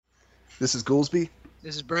This is Goolsby.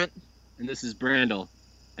 This is Brent. And this is Brandel.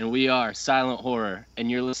 And we are Silent Horror.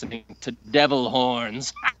 And you're listening to Devil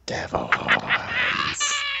Horns. Devil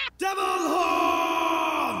Horns. Devil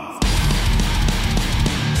Horns!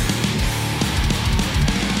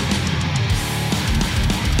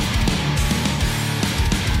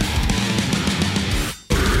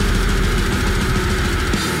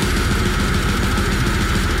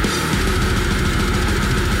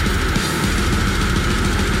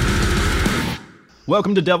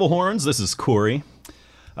 Welcome to Devil Horns. This is Corey.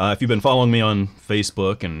 If you've been following me on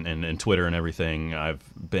Facebook and Twitter and everything, I've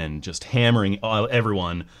been just hammering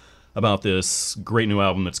everyone about this great new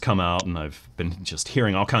album that's come out, and I've been just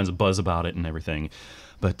hearing all kinds of buzz about it and everything.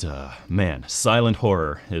 But man, Silent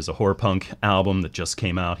Horror is a horror punk album that just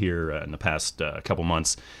came out here in the past couple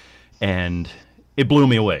months, and it blew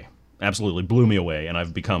me away. Absolutely blew me away, and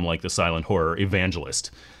I've become like the Silent Horror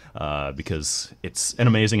evangelist. Because it's an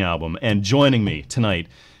amazing album. And joining me tonight,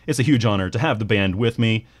 it's a huge honor to have the band with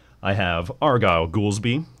me. I have Argyle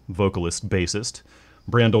Goolsby, vocalist, bassist,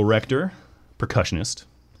 Brandel Rector, percussionist,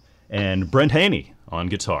 and Brent Haney on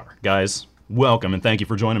guitar. Guys, welcome and thank you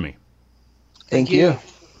for joining me. Thank you.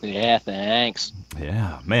 Yeah, thanks.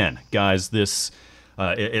 Yeah, man, guys, this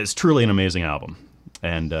is truly an amazing album.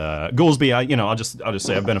 And Goolsby, I'll just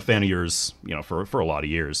say I've been a fan of yours, for a lot of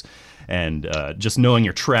years. And just knowing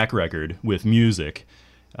your track record with music,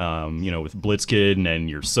 with Blitzkid and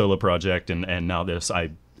your solo project, and now this, I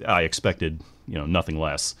expected, nothing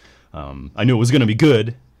less. I knew it was going to be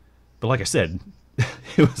good, but like I said, it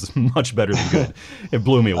was much better than good. It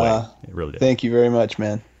blew me away. It really did. Thank you very much,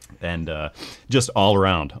 man. And just all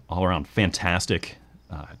around, fantastic,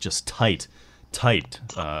 just tight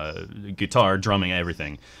guitar, drumming,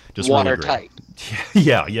 everything. Just watertight. Really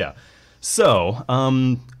yeah. So, I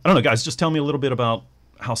don't know, guys, just tell me a little bit about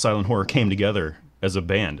how Silent Horror came together as a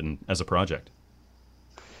band and as a project.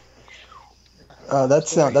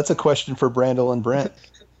 That's a question for Brandel and Brent.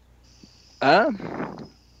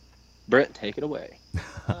 Brent, take it away.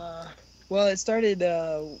 Well, it started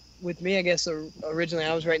with me, I guess. Originally,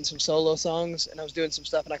 I was writing some solo songs, and I was doing some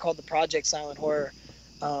stuff, and I called the project Silent Horror.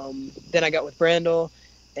 Then I got with Brandel,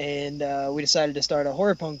 and we decided to start a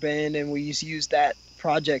horror punk band, and we used that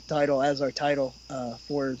project title as our title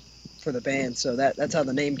for the band. So that's how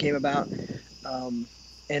the name came about. And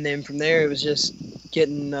then from there, it was just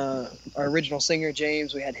getting our original singer,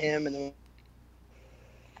 James. We had him, and then we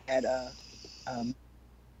had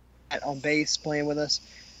Matt on bass playing with us.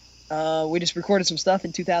 We just recorded some stuff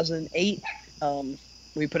in 2008.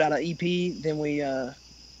 We put out an EP. Then we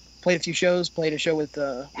played a few shows. Played a show with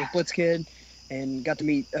Blitzkid, and got to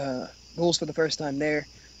meet Ghouls for the first time there.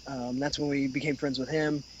 That's when we became friends with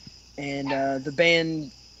him. And the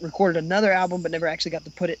band recorded another album, but never actually got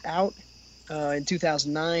to put it out. In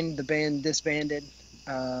 2009, the band disbanded.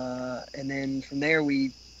 And then from there,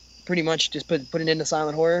 we pretty much just put it into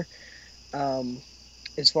Silent Horror.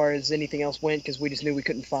 As far as anything else went, because we just knew we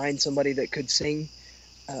couldn't find somebody that could sing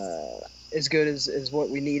as good as what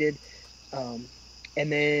we needed.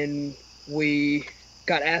 And then we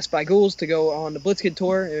got asked by Ghouls to go on the Blitzkid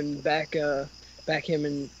tour and back him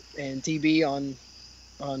and TB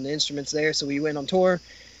on the instruments there. So we went on tour.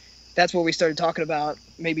 That's where we started talking about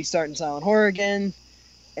maybe starting Silent Horror again.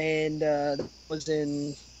 And that was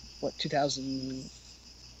in,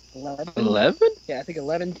 2011? 11? Yeah, I think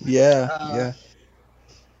 11. Yeah.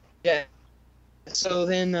 Yeah. So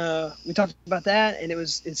then we talked about that, and it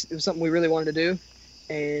was something we really wanted to do.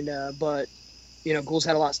 And but Ghouls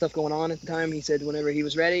had a lot of stuff going on at the time. He said whenever he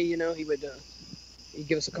was ready, he would he'd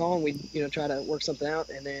give us a call, and we'd try to work something out.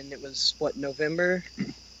 And then it was November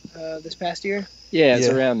this past year. Yeah, it's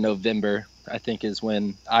around November, I think, is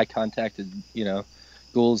when I contacted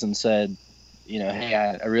Ghouls and said, hey,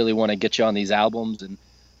 I really want to get you on these albums. And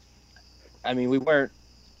I mean, we were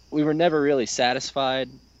never really satisfied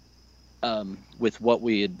with what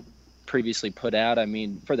we had previously put out. I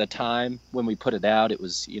mean, for the time when we put it out, it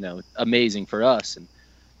was amazing for us, and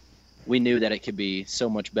we knew that it could be so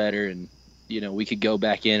much better, and we could go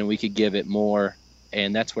back in and we could give it more.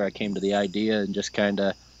 And that's where I came to the idea, and just kind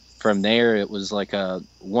of from there, it was like a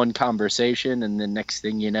one conversation, and the next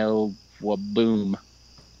thing you know, boom.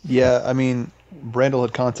 Yeah, I mean, Brandel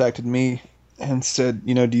had contacted me and said,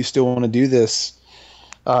 do you still want to do this?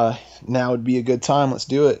 Now would be a good time. Let's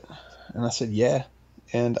do it. And I said, yeah.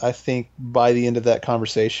 And I think by the end of that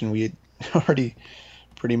conversation, we had already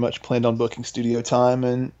pretty much planned on booking studio time.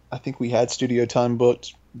 And I think we had studio time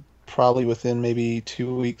booked probably within maybe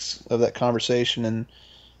 2 weeks of that conversation. And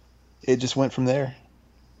it just went from there.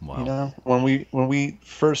 Wow. When we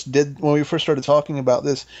first started talking about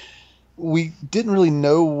this, we didn't really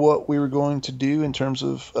know what we were going to do in terms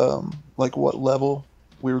of like what level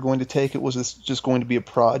we were going to take it. Was this just going to be a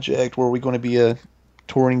project? Were we going to be a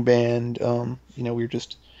touring band? We were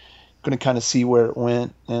just going to kind of see where it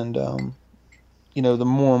went. And, the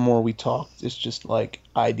more and more we talked, it's just like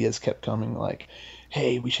ideas kept coming like,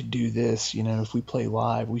 hey, we should do this. If we play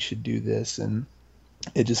live, we should do this. And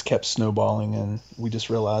it just kept snowballing. And we just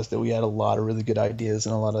realized that we had a lot of really good ideas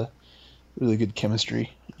and a lot of really good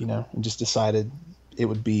chemistry, and just decided it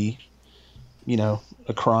would be,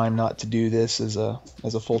 a crime not to do this as a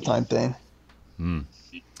full-time thing. And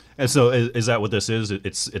so is that what this is?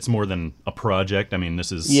 It's more than a project. I mean,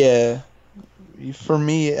 this is... Yeah. For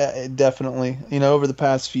me, definitely. Over the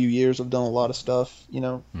past few years, I've done a lot of stuff,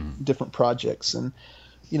 different projects. And,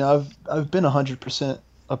 I've been 100%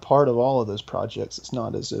 a part of all of those projects. It's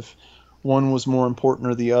not as if one was more important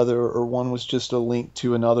or the other, or one was just a link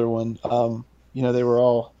to another one. They were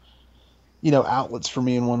all, outlets for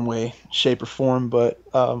me in one way, shape, or form. But,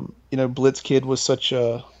 Blitzkid was such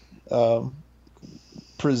a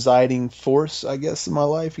presiding force, I guess, in my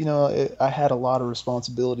life. I had a lot of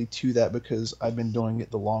responsibility to that because I've been doing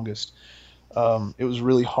it the longest. It was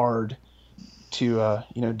really hard to,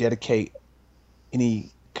 dedicate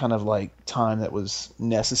any kind of like time that was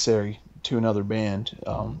necessary to another band,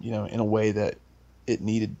 in a way that it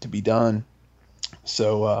needed to be done.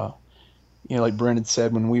 So, like Brendan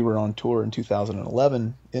said, when we were on tour in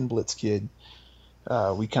 2011 in Blitzkid,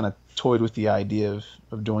 we kind of toyed with the idea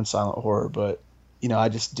of doing silent horror, but, I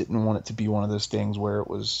just didn't want it to be one of those things where it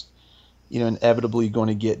was, inevitably going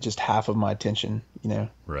to get just half of my attention,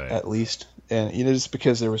 right. At least. And, just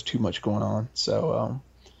because there was too much going on. So,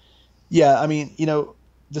 yeah, I mean,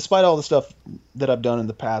 despite all the stuff that I've done in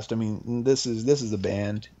the past, I mean, this is a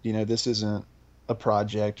band. This isn't a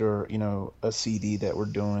project or a CD that we're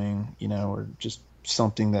doing, or just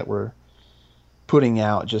something that we're putting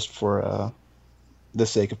out just for the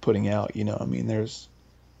sake of putting out. I mean, there's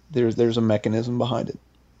a mechanism behind it.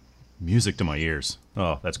 Music to my ears.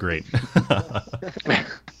 Oh, that's great.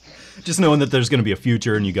 Just knowing that there's going to be a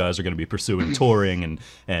future and you guys are going to be pursuing touring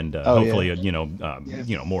and hopefully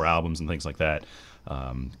more albums and things like that.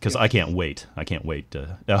 Because I can't wait. I can't wait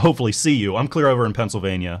to hopefully see you. I'm clear over in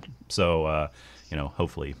Pennsylvania, so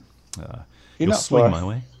hopefully you'll swing my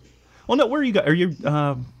way. Well, no, where are you guys? Are you?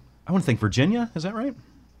 I want to think Virginia. Is that right?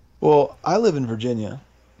 Well, I live in Virginia.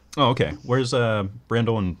 Oh, okay. Where's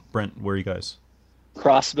Brandel and Brent? Where are you guys?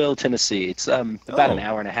 Crossville, Tennessee. It's about an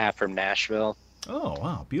hour and a half from Nashville. Oh,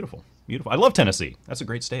 wow, beautiful, beautiful. I love Tennessee. That's a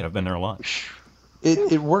great state. I've been there a lot.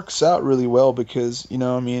 It works out really well because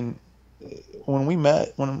I mean, when we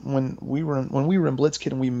met, when we were in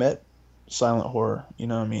Blitzkid and we met Silent Horror,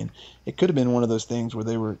 I mean, it could have been one of those things where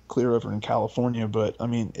they were clear over in California, but I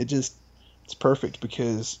mean, it's perfect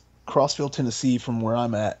because Crossville, Tennessee, from where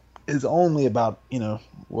I'm at, is only about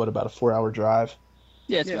about a 4-hour drive.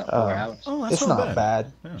 Yeah, it's about 4 hours. Oh, that's it's not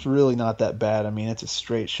bad. Yeah. It's really not that bad. I mean, it's a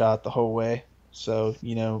straight shot the whole way. So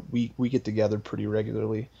we get together pretty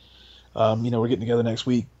regularly. We're getting together next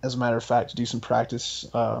week, as a matter of fact, to do some practice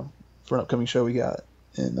for an upcoming show we got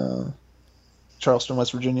in Charleston,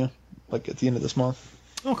 West Virginia, like at the end of this month.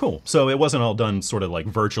 Oh, cool. So it wasn't all done sort of like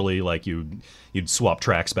virtually, like you'd swap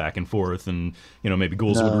tracks back and forth, and maybe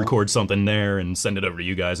Ghouls would record something there and send it over to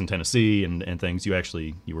you guys in Tennessee and things. You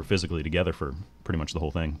were physically together for pretty much the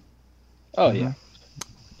whole thing. Oh yeah.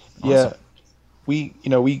 Awesome. Yeah.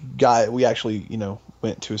 We actually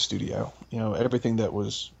went to a studio. Everything that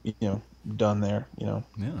was done there.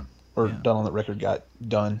 Done on the record got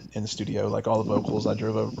done in the studio. Like all the vocals, I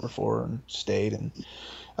drove over for and stayed, and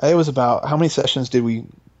it was about, how many sessions did we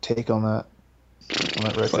take on that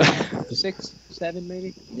record? 6, 7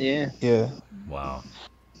 maybe. Yeah. Wow.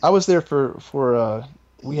 I was there for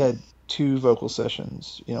we had 2 vocal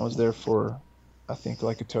sessions. I was there for, I think,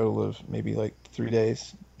 like a total of maybe like 3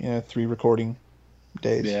 days. 3 recording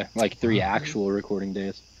days. Yeah, like 3 actual recording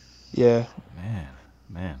days. Yeah.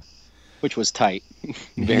 Man. Which was tight.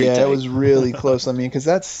 Very tight. It was really close. I mean, because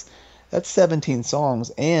that's 17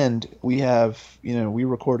 songs, and we have, we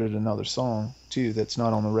recorded another song too that's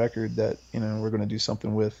not on the record that we're going to do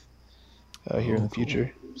something with here in the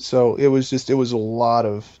future. So it was a lot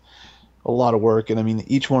of work, and I mean,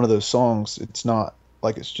 each one of those songs, it's not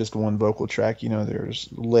like it's just one vocal track. There's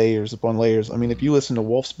layers upon layers. I mean, if you listen to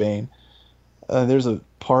Wolfsbane, there's a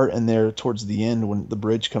part in there towards the end when the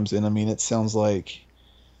bridge comes in. I mean, it sounds like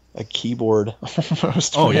a keyboard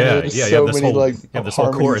almost. Oh yeah, There's you have this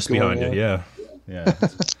whole chorus behind it. Yeah.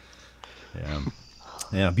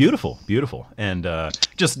 Yeah, beautiful, beautiful, and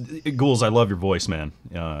just Ghouls. I love your voice, man.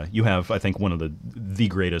 You have, I think, one of the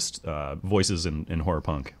greatest voices in horror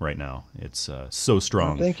punk right now. It's so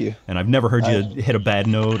strong. Thank you. And I've never heard you hit a bad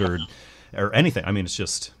note or anything. I mean,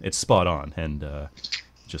 it's spot on and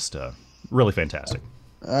just really fantastic.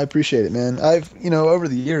 I appreciate it, man. I've, over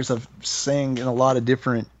the years, I've sang in a lot of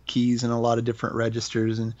different keys and a lot of different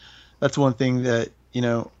registers, and that's one thing that,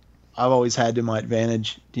 I've always had to my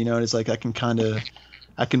advantage. It's like I can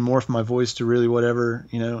morph my voice to really whatever,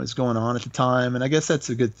 is going on at the time, and I guess that's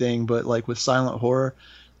a good thing. But like with silent horror,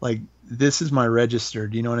 like this is my register.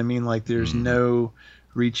 Do you know what I mean? Like there's no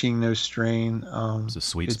reaching, no strain. It's a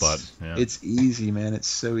sweet spot. Yeah. It's easy, man. It's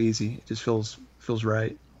so easy. It just feels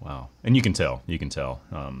right. Wow. And you can tell.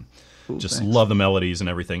 Cool, just thanks. love the melodies and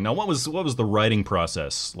everything. Now, what was the writing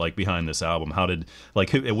process like behind this album? How did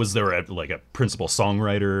was there a principal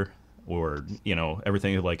songwriter or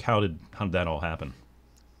everything? Like how did that all happen?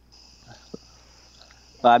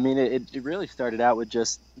 I mean, it really started out with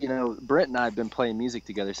just Brent and I have been playing music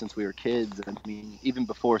together since we were kids. I mean, even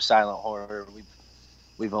before silent horror,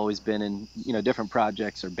 we've always been in different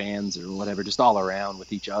projects or bands or whatever, just all around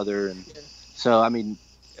with each other. And so I mean,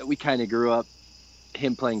 we kind of grew up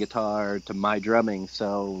him playing guitar to my drumming.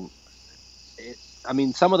 So I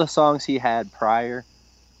mean, some of the songs he had prior,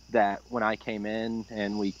 that when I came in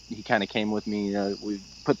and he kind of came with me, we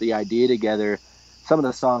put the idea together. Some of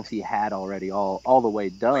the songs he had already all the way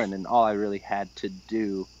done, and all I really had to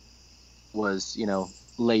do was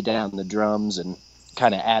lay down the drums and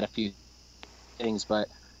kind of add a few things. But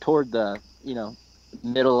toward the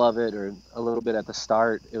middle of it, or a little bit at the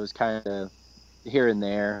start, it was kind of here and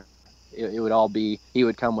there. It would all be, he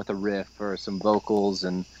would come with a riff or some vocals,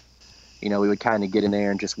 and we would kind of get in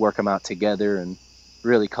there and just work them out together and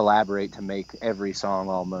really collaborate to make every song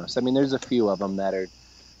almost. I mean, there's a few of them that are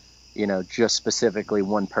just specifically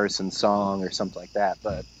one person's song or something like that,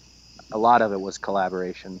 but a lot of it was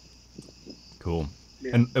collaboration. Cool.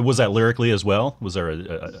 Yeah. And was that lyrically as well? Was there a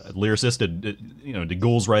lyricist? Did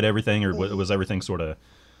Ghouls write everything, or was everything sort of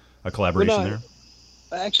a collaboration there?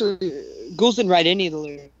 Actually, Ghouls didn't write any of the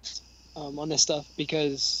lyrics on this stuff,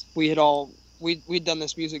 because we'd done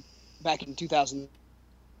this music back in 2000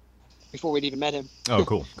 before we'd even met him. Oh,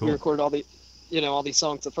 cool. We recorded all these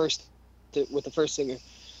songs with the first singer.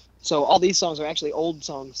 So all these songs are actually old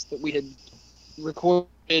songs that we had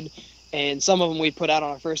recorded, and some of them we put out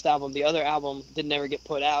on our first album. The other album didn't ever get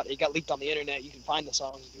put out. It got leaked on the internet. You can find the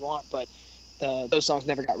songs if you want, but those songs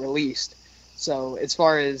never got released. So as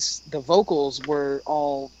far as the vocals, were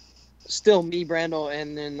all still me, Brandel,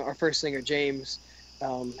 and then our first singer, James,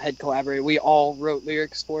 had collaborated. We all wrote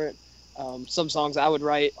lyrics for it. Some songs I would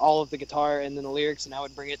write all of the guitar and then the lyrics, and I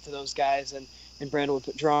would bring it to those guys, and Brandel would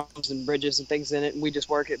put drums and bridges and things in it, and we just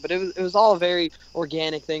work it. But it was all a very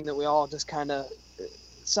organic thing that we all just kind of,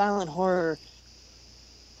 silent horror,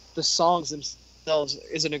 the songs themselves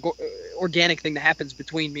is an organic thing that happens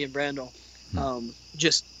between me and Brandel.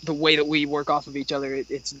 Just the way that we work off of each other,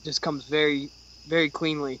 it just comes very, very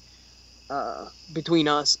cleanly between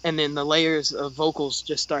us. And then the layers of vocals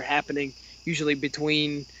just start happening, usually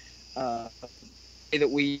between the way that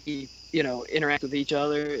we interact with each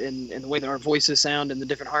other, and the way that our voices sound, and the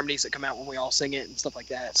different harmonies that come out when we all sing it and stuff like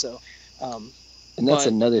that. So and that's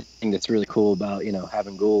another thing that's really cool about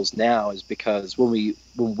having Ghouls now, is because when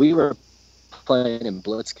we were playing in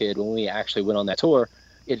Blitzkid, when we actually went on that tour,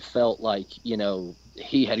 it felt like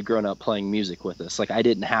he had grown up playing music with us. Like I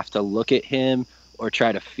didn't have to look at him or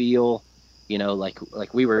try to feel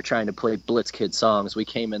like we were trying to play Blitzkid songs. We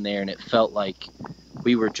came in there and it felt like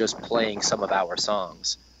we were just playing some of our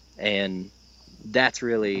songs. And that's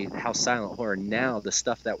really how silent horror now, the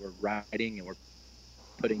stuff that we're writing and we're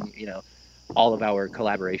putting all of our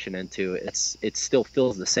collaboration into, it still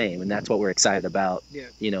feels the same, and that's what we're excited about.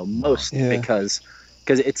 Most because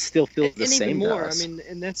it still feels the same even more to us. I mean,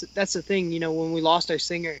 and that's the thing. When we lost our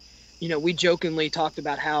singer, we jokingly talked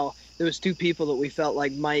about how there was two people that we felt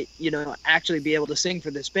like might actually be able to sing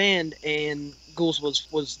for this band, and Ghouls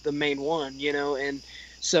was the main one. And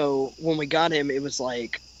so when we got him, it was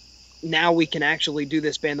like, now we can actually do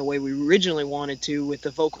this band the way we originally wanted to, with the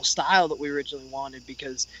vocal style that we originally wanted,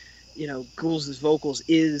 because Ghouls' vocals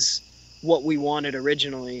is what we wanted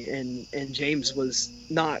originally, and James was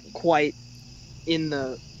not quite in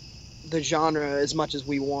the genre as much as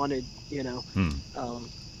we wanted.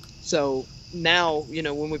 So now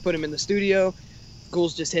when we put him in the studio,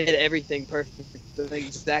 Ghouls just hit everything perfect,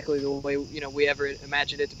 exactly the way we ever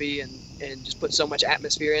imagined it to be, and just put so much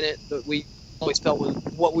atmosphere in it that we always felt was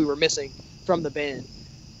what we were missing from the band.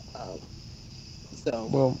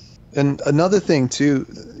 Well, and another thing too,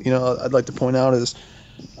 I'd like to point out is,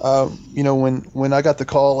 You know, when I got the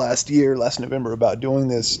call last November about doing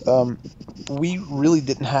this, we really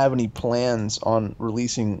didn't have any plans on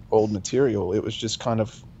releasing old material. It was just kind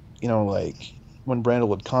of, you know, like when Brandel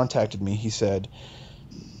had contacted me, he said,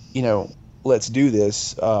 you know, let's do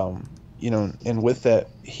this. You know, and with that,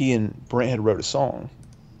 he and Brent had wrote a song.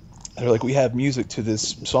 They're like, we have music to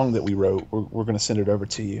this song that we wrote. We're going to send it over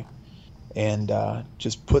to you, and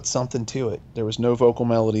just put something to it. There was no vocal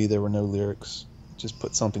melody. There were no lyrics. Just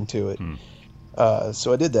put something to it.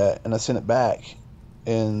 So I did that, and I sent it back,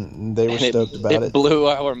 and they were stoked about it. It blew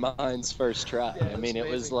our minds first try. I mean, it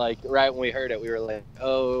was like right when we heard it, we were like,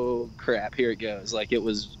 "Oh crap, here it goes!" Like it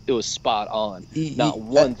was spot on. Not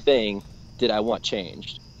one thing did I want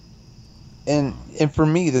changed. And for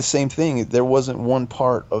me, the same thing. There wasn't one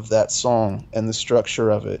part of that song and the structure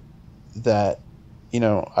of it that, you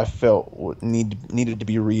know, I felt needed to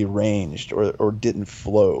be rearranged or didn't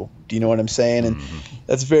flow. Do you know what I'm saying? And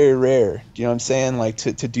that's very rare. Do you know what I'm saying? Like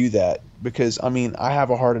to do that, because I mean, I have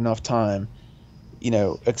a hard enough time, you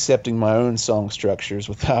know, accepting my own song structures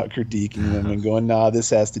without critiquing them and going, nah, this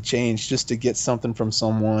has to change, just to get something from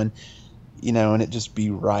someone, you know, and it just be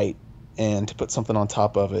right, and to put something on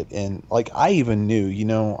top of it. And like, I even knew, you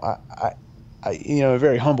know, I you know, in a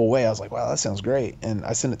very humble way, I was like, wow, that sounds great. And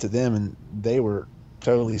I sent it to them, and they were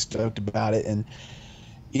totally stoked about it. And,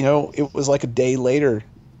 you know, it was like a day later,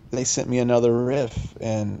 they sent me another riff,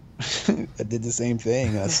 and I did the same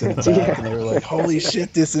thing. I sent it back, and they were like, holy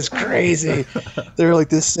shit, this is crazy. They were like,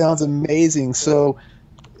 this sounds amazing. So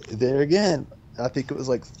there again, I think it was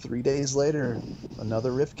like 3 days later,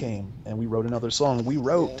 another riff came, and we wrote another song. We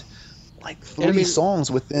wrote like three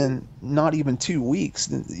songs within not even 2 weeks,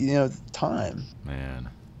 you know, time. Man.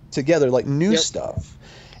 Together, like new stuff.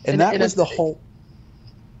 And that was the whole...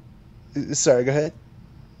 Sorry, go ahead.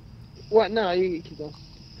 What? No, you keep going.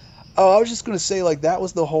 Oh, I was just going to say, like, that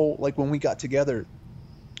was the whole... Like, when we got together,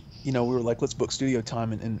 you know, we were like, let's book studio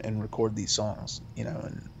time and record these songs, you know,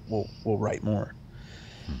 and we'll write more.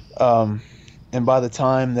 And by the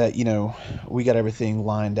time that, you know, we got everything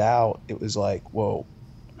lined out, it was like, whoa,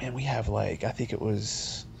 man, we have like, I think it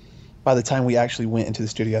was, by the time we actually went into the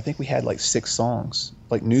studio, I think we had like 6 songs,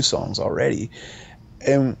 like new songs already.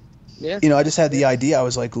 And, you know, I just had the idea. I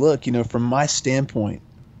was like, look, you know, from my standpoint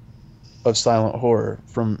of silent horror,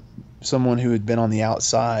 from someone who had been on the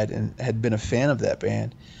outside and had been a fan of that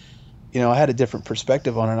band, you know, I had a different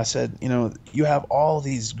perspective on it. I said, you know, you have all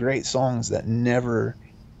these great songs that never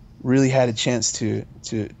really had a chance to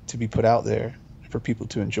be put out there for people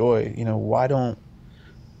to enjoy. You know,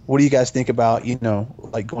 what do you guys think about, you know,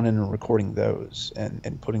 like going in and recording those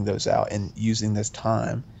and putting those out and using this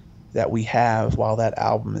time that we have while that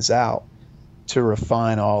album is out to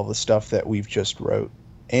refine all the stuff that we've just wrote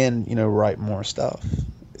and, you know, write more stuff.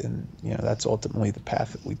 And, you know, that's ultimately the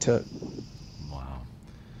path that we took. Wow.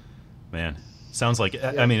 Man, sounds like,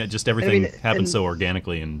 I mean, just everything happened so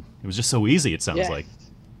organically, and it was just so easy, it sounds like.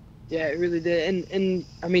 Yeah, it really did. And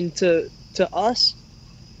I mean, to us,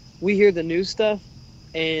 we hear the new stuff,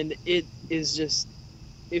 and it is just,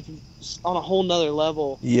 it's on a whole nother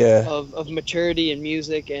level of maturity in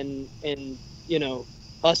music and you know,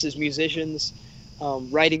 us as musicians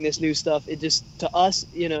writing this new stuff. It just, to us,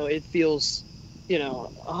 you know, it feels, you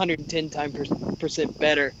know, 110%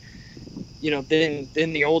 better, you know, than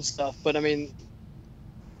the old stuff. But I mean,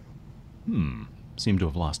 seem to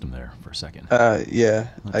have lost him there for a second. Yeah.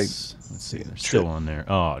 Let's see. They're still on there.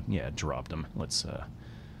 Oh, yeah, dropped him. Let's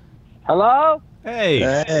Hello?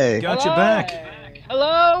 Hey. Got you back.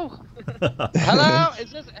 Hello? Hello?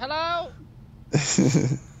 Is this hello?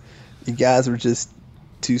 You guys were just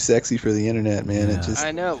too sexy for the internet, man. Yeah. It just...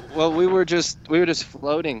 I know. Well, we were just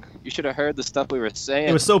floating. You should have heard the stuff we were saying.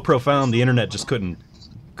 It was so profound, the internet just couldn't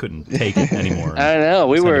take it anymore. I know.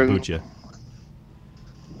 We were. Boot you.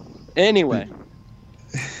 Anyway.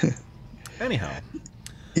 Anyhow.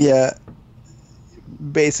 Yeah.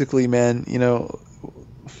 Basically, man, you know,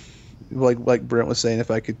 like Brent was saying, if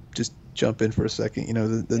I could just jump in for a second, you know,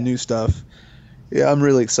 the new stuff, yeah, I'm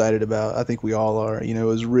really excited about. I think we all are. You know,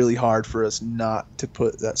 it was really hard for us not to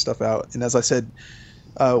put that stuff out. And as I said,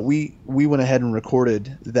 we went ahead and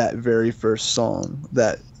recorded that very first song,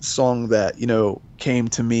 that you know, came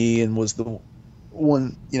to me and was the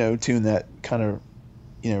one, you know, tune that kind of,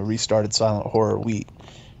 you know, restarted silent horror. We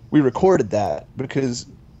recorded that because,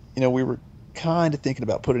 you know, we were kind of thinking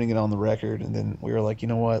about putting it on the record, and then we were like, you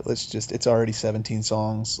know what, it's already 17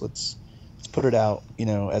 songs, let's put it out, you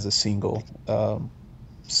know, as a single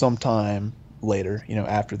sometime later, you know,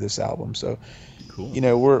 after this album. So cool. You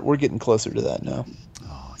know, we're getting closer to that now.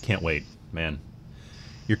 Oh, I can't wait, man.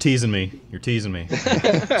 You're teasing me.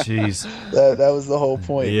 Jeez. That was the whole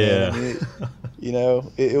point. Yeah. Man. I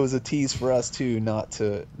mean, it was a tease for us too, not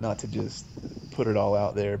to just put it all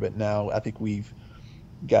out there. But now I think we've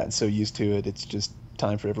gotten so used to it. It's just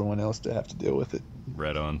time for everyone else to have to deal with it.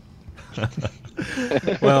 Right on.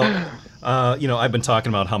 Well, I've been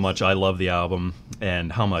talking about how much I love the album and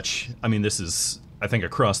how much, I mean, this is, I think,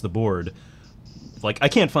 across the board. Like, I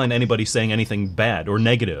can't find anybody saying anything bad or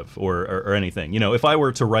negative or anything. If I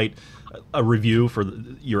were to write a review for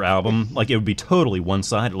your album, like, it would be totally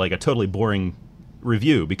one-sided, like a totally boring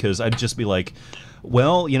review, because I'd just be like,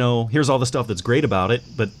 well, here's all the stuff that's great about it,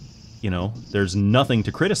 but, there's nothing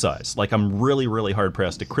to criticize. Like, I'm really, really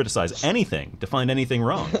hard-pressed to criticize anything, to find anything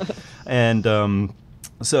wrong. And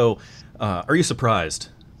so, are you surprised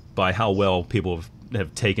by how well people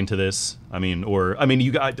have taken to this? I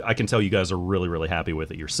can tell you guys are really, really happy with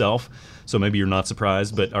it yourself, so maybe you're not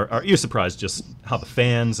surprised, but are you surprised just how the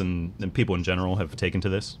fans and people in general have taken to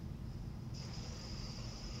this?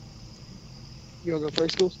 You want to go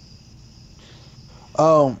first, Schools?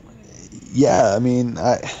 Yeah, I mean,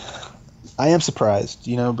 I am surprised,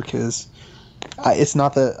 because it's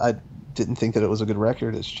not that I didn't think that it was a good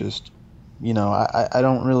record. It's just, I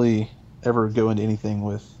don't really ever go into anything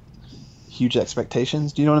with huge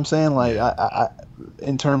expectations. Do you know what I'm saying? Like, I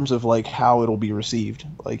in terms of like how it'll be received,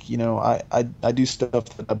 like, I do stuff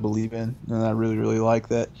that I believe in, and I really, really like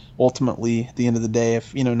that. Ultimately, at the end of the day,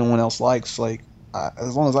 if no one else likes, like,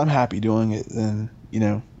 as long as I'm happy doing it, then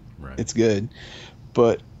Right. It's good.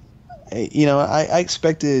 But I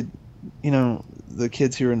expected the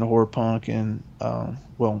kids who are into horror punk and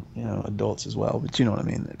adults as well, but you know what I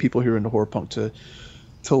mean, people who are into horror punk to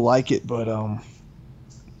like it. But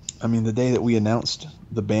I mean, the day that we announced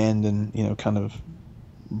the band and kind of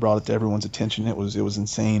brought it to everyone's attention, it was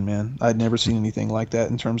insane, man. I'd never seen anything like that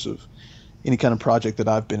in terms of any kind of project that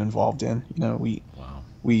I've been involved in.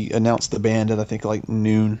 We announced the band at, I think, like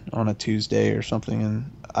noon on a Tuesday or something,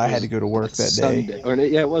 and I had to go to work that Sunday. day. Or,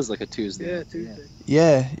 yeah, it was like a Tuesday. Yeah, Tuesday.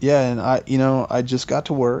 Yeah, and I just got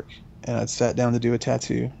to work, and I'd sat down to do a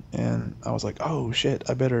tattoo, and I was like, oh shit,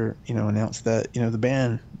 I better announce that the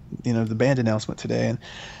band announcement today, and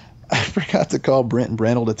I forgot to call Brent and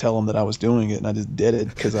Brandel to tell them that I was doing it, and I just did it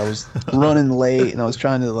because I was running late and I was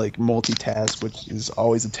trying to like multitask, which is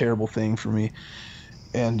always a terrible thing for me.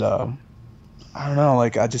 And I don't know,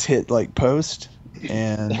 like I just hit like post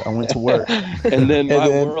and I went to work. and then my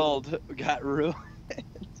world got ruined.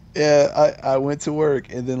 Yeah, I went to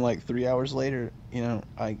work, and then like 3 hours later,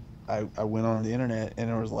 I went on the internet and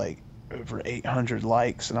there was like over 800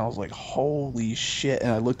 likes, and I was like, holy shit.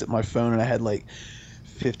 And I looked at my phone and I had like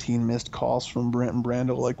 15 missed calls from Brent and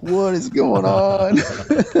Brandel, like, what is going on?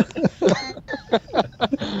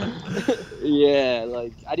 Yeah,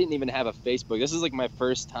 like I didn't even have a Facebook. This is like my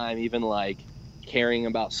first time even like caring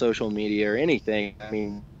about social media or anything. I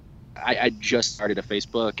mean, I just started a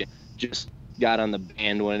Facebook and just got on the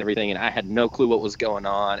bandwagon and everything, and I had no clue what was going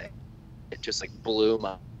on. It just like blew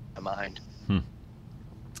my mind.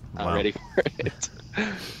 I'm ready for it.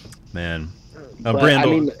 Man. But, Brandel. I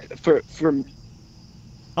mean, for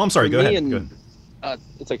I'm sorry, go ahead. And,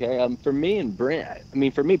 it's okay. For me and Brent, I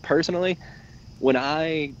mean, for me personally, when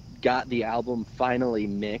I got the album finally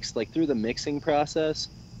mixed, like through the mixing process,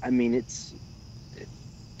 I mean,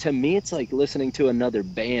 to me, it's like listening to another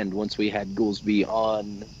band once we had Goolsby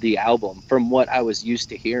on the album from what I was used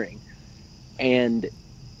to hearing. And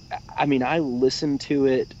I mean, I listened to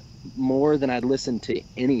it more than I'd listened to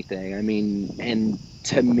anything. I mean, and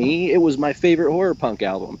to me, it was my favorite horror punk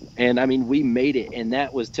album. And I mean, we made it, and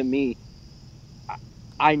that was, to me,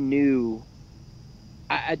 I knew,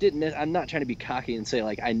 I didn't, I'm not trying to be cocky and say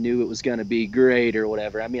like I knew it was going to be great or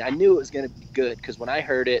whatever. I mean, I knew it was going to be good because when I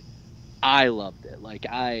heard it, I loved it. Like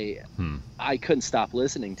I couldn't stop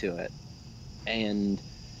listening to it. And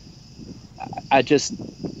I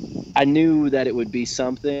knew that it would be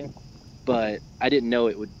something, but I didn't know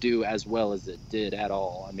it would do as well as it did at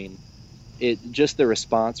all. I mean, just the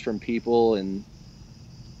response from people and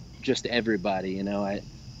just everybody,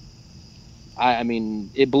 I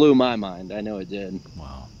mean, it blew my mind. I know it did.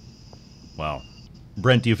 Wow.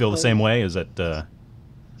 Brent, do you feel the same way? Is that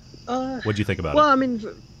what'd you think about it? Well, I mean,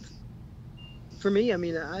 for me, I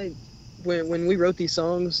mean, when we wrote these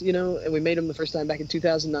songs, and we made them the first time back in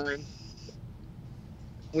 2009,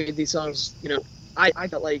 we did these songs, I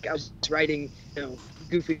felt like I was writing,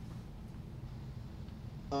 goofy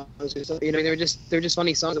songs or something. They're just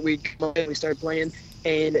funny songs that we started playing,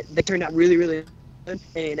 and they turned out really, really good.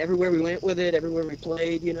 And everywhere we went with it, everywhere we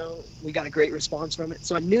played, we got a great response from it.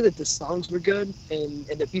 So I knew that the songs were good and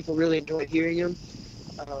that people really enjoyed hearing them.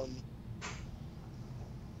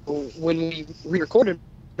 when we re-recorded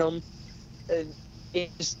them, it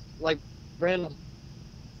just like Brandon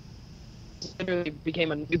literally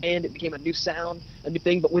became a new band. It became a new sound, a new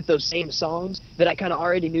thing, but with those same songs that I kind of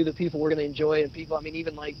already knew that people were going to enjoy. And people, I mean,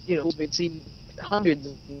 even like, you know, we'd seen hundreds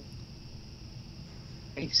of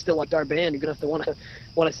still liked our band. You're going to have to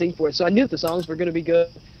want to sing for it. So I knew that the songs were going to be good.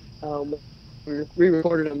 We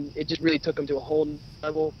re-recorded them. It just really took them to a whole new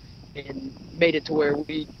level and made it to where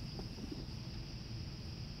we,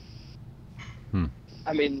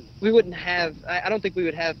 I mean, we wouldn't have, I don't think we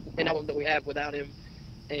would have an album that we have without him.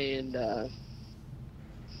 And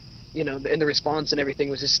you know, and the response and everything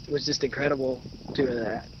was just incredible to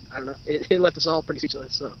that. I don't know, it left us all pretty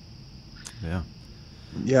speechless. So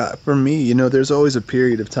yeah, for me, you know, there's always a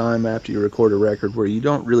period of time after you record a record where you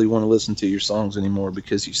don't really want to listen to your songs anymore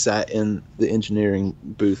because you sat in the engineering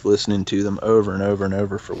booth listening to them over and over and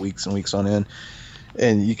over for weeks and weeks on end,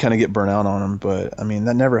 and you kind of get burnt out on them. But I mean,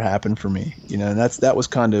 that never happened for me, you know, and that was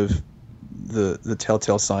kind of the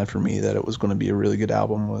telltale sign for me that it was going to be a really good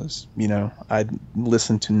album. Was, you know, I'd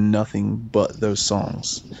listened to nothing but those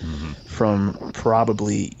songs from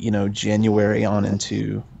probably, you know, January on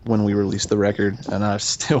into when we released the record, and I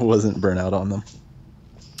still wasn't burnt out on them.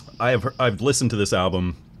 I've listened to this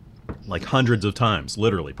album like hundreds of times,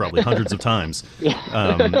 literally, probably hundreds of times,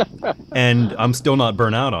 and I'm still not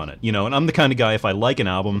burnt out on it. You know, and I'm the kind of guy, if I like an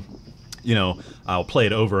album, you know, I'll play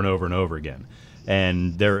it over and over and over again.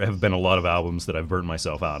 And there have been a lot of albums that I've burnt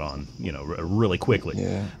myself out on, you know, really quickly.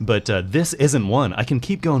 Yeah. But this isn't one. I can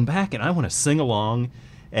keep going back, and I want to sing along.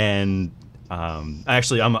 And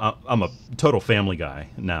actually, I'm a total family guy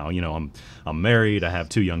now. You know, I'm married. I have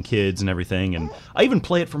 2 young kids and everything. And I even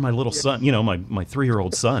play it for my little son. You know, my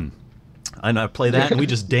 3-year-old son. And I play that, and we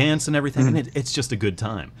just dance and everything, and it's just a good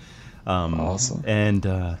time. Awesome. And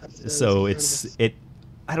so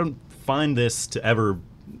I don't find this to ever,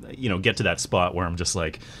 you know, get to that spot where I'm just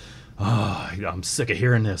like, oh, I'm sick of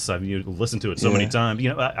hearing this. I've listened to it so many times. You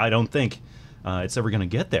know, I don't think it's ever going to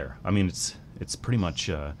get there. I mean, it's pretty much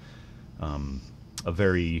a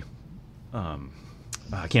very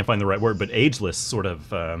I can't find the right word, but ageless sort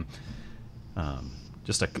of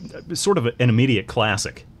just a sort of an immediate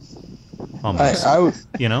classic. Almost.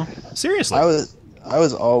 You know, seriously. I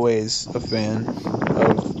was always a fan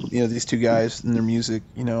of, you know, these 2 guys and their music.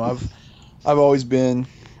 You know, I've always been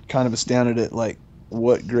kind of astounded at like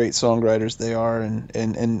what great songwriters they are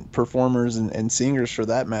and performers and singers for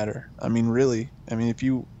that matter. I mean, really. I mean, if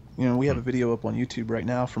you know, we have a video up on YouTube right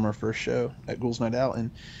now from our first show at Ghouls Night Out,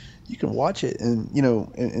 and you can watch it and, you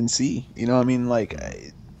know, and see, you know, I mean, like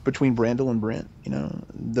between Brandel and Brent, you know,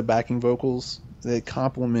 the backing vocals, they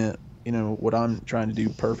complement, you know, what I'm trying to do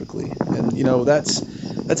perfectly. And, you know, that's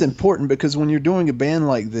important because when you're doing a band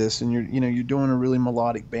like this and you're doing a really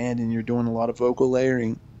melodic band and you're doing a lot of vocal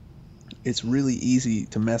layering, it's really easy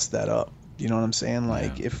to mess that up. You know what I'm saying?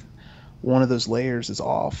 Like if one of those layers is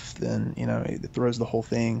off, then, you know, it throws the whole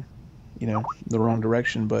thing, you know, the wrong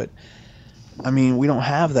direction. But I mean, we don't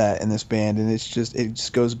have that in this band, and it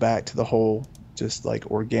just goes back to the whole just like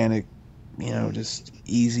organic, you know, just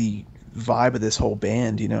easy vibe of this whole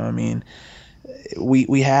band. You know, I mean,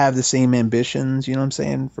 we have the same ambitions, you know what I'm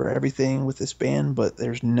saying, for everything with this band, but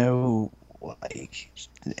there's no like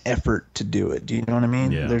effort to do it. Do you know what I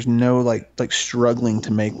mean? Yeah. There's no like struggling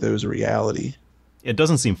to make those a reality. It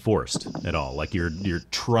doesn't seem forced at all. Like you're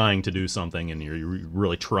trying to do something and you're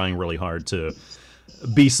really trying really hard to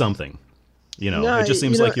be something. You know, it just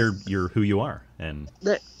seems like you're who you are. And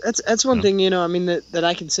that's one thing, you know, I mean, that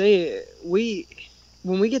I can say.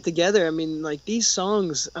 When we get together, I mean, like these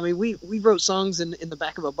songs, I mean, we wrote songs in the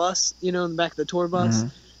back of a bus, you know, in the back of the tour bus. Mm-hmm.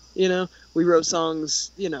 You know, we wrote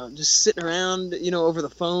songs, you know, just sitting around, you know, over the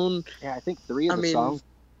phone. Yeah, I think 3 of the songs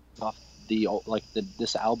off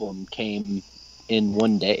this album came in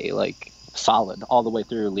one day, like solid all the way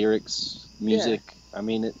through, lyrics, music. Yeah. I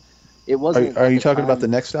mean, it wasn't. Are you talking about the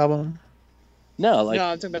next album? No,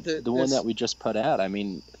 I'm talking about the one that we just put out. I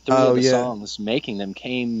mean, 3 of the songs, making them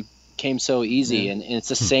came so easy, and it's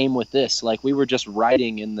the same with this. Like we were just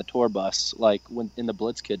riding in the tour bus, like when in the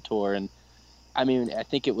Blitzkid tour, and I mean, I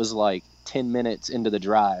think it was like 10 minutes into the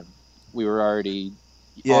drive, we were already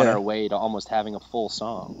on our way to almost having a full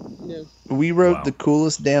song. Yeah. We wrote the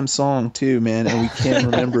coolest damn song too, man, and we can't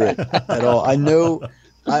remember it at all. I know,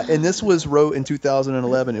 and this was wrote in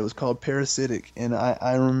 2011. It was called Parasitic, and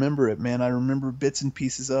I remember it, man. I remember bits and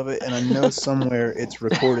pieces of it, and I know somewhere it's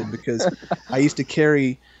recorded because I used to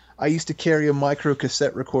carry a micro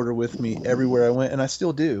cassette recorder with me everywhere I went, and I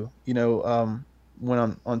still do, you know, when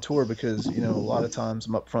I'm on tour, because, you know, a lot of times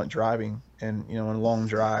I'm up front driving and, you know, on long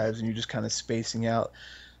drives, and you're just kind of spacing out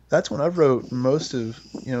that's when I wrote most of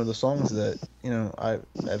the songs that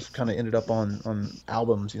I've kind of ended up on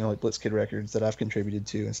albums, like Blitzkid Records that I've contributed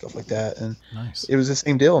to and stuff like that. And Nice. it was the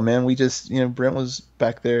same deal, man. We just Brent was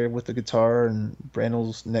back there with the guitar and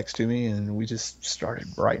Brandon's next to me, and we just started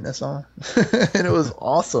writing a song, and it was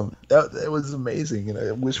awesome. It was amazing, and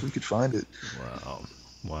I wish we could find it.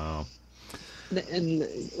 Wow. And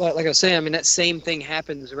like I was saying, I mean, that same thing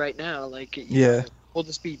happens right now. Like, we'll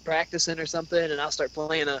just be practicing or something, and I'll start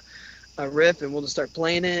playing a riff, and we'll just start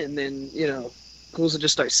playing it, and then Cools will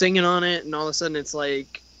just start singing on it, and all of a sudden it's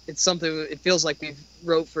like it's something. It feels like we've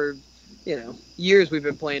wrote for years. We've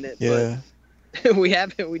been playing it, but we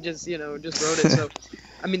haven't. We just just wrote it. So,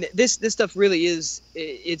 I mean, this stuff really is.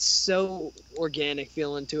 It's so organic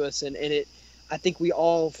feeling to us, and it. I think we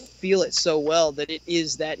all feel it so well that it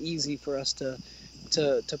is that easy for us to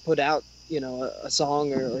put out, a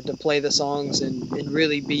song or to play the songs and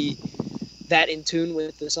really be that in tune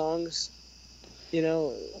with the songs,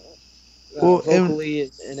 vocally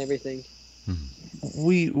and everything.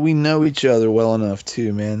 We know each other well enough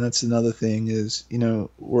too, man. That's another thing is,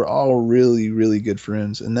 we're all really, really good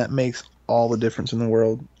friends, and that makes all the difference in the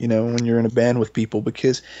world, when you're in a band with people,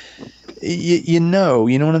 because you know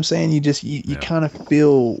what I'm saying? You kind of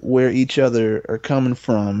feel where each other are coming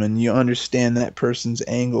from, and you understand that person's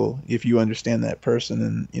angle if you understand that person.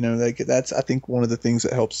 And that's, I think, one of the things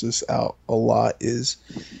that helps us out a lot is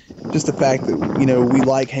just the fact that we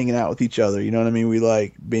like hanging out with each other. You know what I mean? We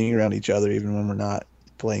like being around each other even when we're not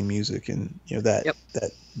playing music, and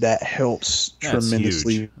that helps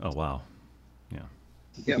tremendously. Huge. Oh wow.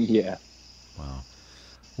 Yeah. Wow.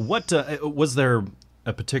 What was there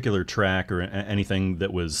a particular track or anything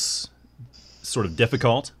that was sort of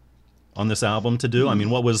difficult on this album to do? I mean,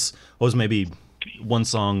 what was maybe one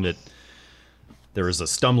song that there was a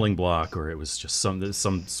stumbling block, or it was just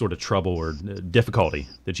some sort of trouble or difficulty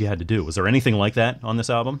that you had to do? Was there anything like that on this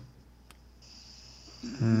album?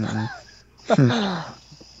 Not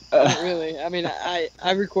really. I mean,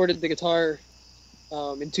 I recorded the guitar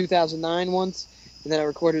in 2009 once, and then I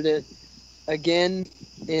recorded it again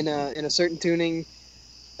in a certain tuning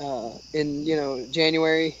in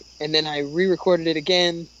January, and then I re-recorded it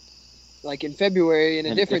again like in February in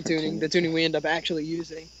a different tuning, the tuning we end up actually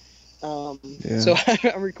using. So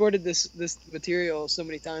I recorded this material so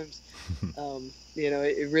many times.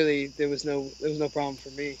 It really there was no problem for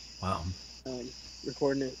me. Wow.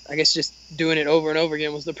 Recording it. I guess just doing it over and over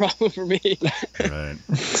again was the problem for me. Right.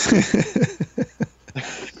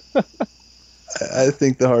 I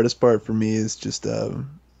think the hardest part for me is just,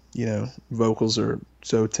 vocals are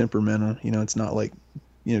so temperamental. It's not like,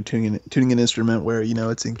 tuning an instrument where,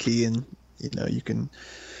 it's in key and, you can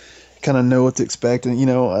kind of know what to expect.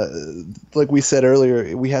 And, like we said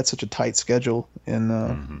earlier, we had such a tight schedule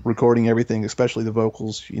in recording everything, especially the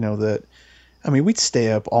vocals, that, I mean, we'd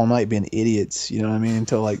stay up all night being idiots,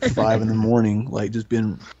 until like 5 a.m, like just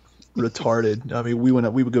being retarded. I mean, we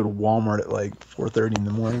would go to Walmart at like 4:30 in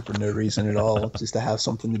the morning for no reason at all, just to have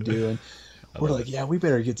something to do. And we're like, yeah, we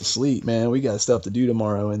better get to sleep, man. We got stuff to do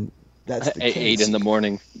tomorrow. And that's the case. 8 in the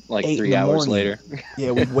morning, like 3 hours later.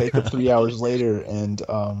 Yeah, we'd wake up 3 hours later, and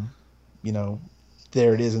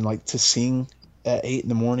there it is. And like to sing at 8 in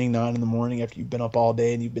the morning, 9 in the morning after you've been up all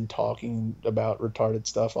day and you've been talking about retarded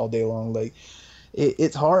stuff all day long, like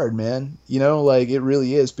it's hard, man. Like it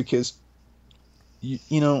really is, because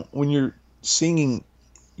when you're singing,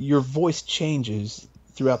 your voice changes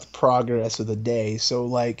throughout the progress of the day. So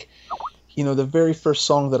like, the very first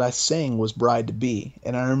song that I sang was Bride to Be.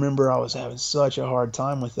 And I remember I was having such a hard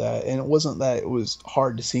time with that. And it wasn't that it was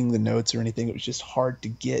hard to sing the notes or anything. It was just hard to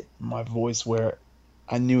get my voice where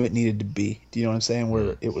I knew it needed to be. Do you know what I'm saying?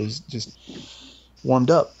 Where it was just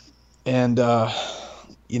warmed up. And, by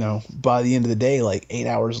the end of the day, like 8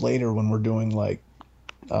 hours later, when we're doing like,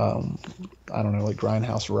 I don't know, like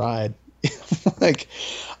Grindhouse Ride, like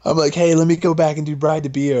I'm like, hey, let me go back and do Bride to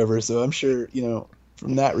Be over. So I'm sure,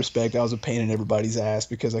 from that respect, I was a pain in everybody's ass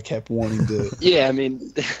because I kept wanting to. Yeah, I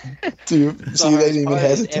mean, to see, they didn't even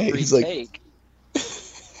hesitate. He's like, take.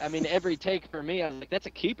 I mean, every take for me, I'm like, that's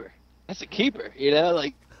a keeper. That's a keeper.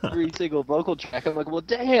 Like every single vocal track, I'm like, well,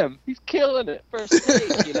 damn, he's killing it first take,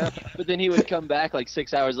 But then he would come back like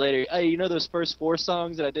 6 hours later. Hey, those first 4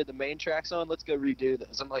 songs that I did the main tracks on? Let's go redo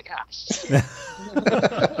those. I'm like, shit.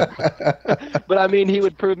 But I mean, he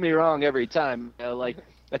would prove me wrong every time. Like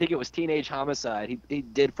I think it was Teenage Homicide. He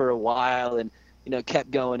did for a while and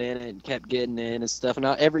kept going in and kept getting in and stuff. And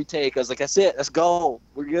now every take, I was like, that's it. Let's go.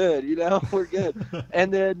 We're good. We're good.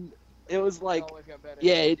 And then it was like,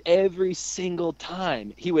 every single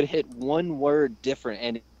time he would hit one word different,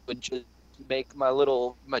 and it would just make my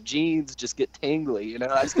jeans just get tingly. You know,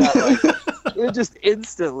 I just got like it was just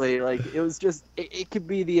instantly like it was just it could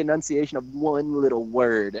be the enunciation of one little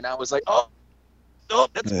word, and I was like, oh,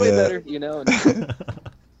 that's way better. You know.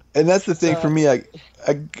 And that's the thing for me. I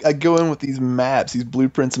go in with these maps, these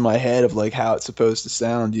blueprints in my head of like how it's supposed to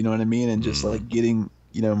sound. You know what I mean? And just like getting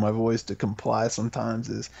my voice to comply sometimes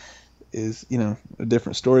is a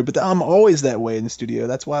different story. But I'm always that way in the studio.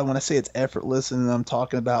 That's why when I say it's effortless and I'm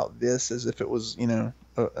talking about this as if it was an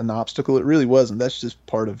obstacle, it really wasn't. That's just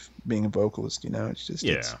part of being a vocalist. It's just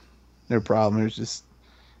it's no problem. It's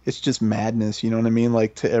just madness. You know what I mean?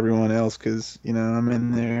 Like to everyone else, because I'm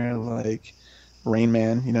in there like Rain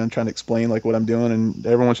Man, trying to explain like what I'm doing, and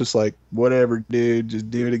everyone's just like, whatever, dude, just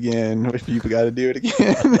do it again. If you got to do it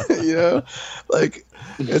again, like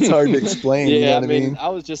it's hard to explain. Yeah, you know what I mean? I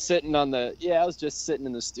was just sitting in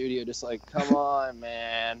the studio, just like, come on,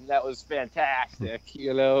 man, that was fantastic,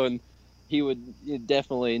 and he would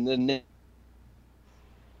definitely in the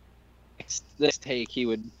next take he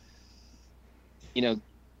would,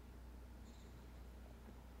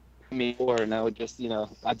 me more, and I would just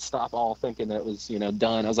I'd stop all thinking that it was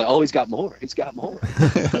done. I was like, oh, he's got more.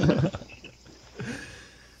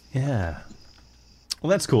 Yeah, well,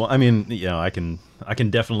 that's cool. I mean, I can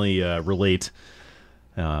definitely relate,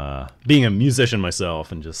 being a musician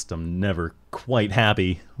myself, and just I'm never quite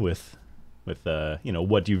happy with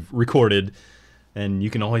what you've recorded, and you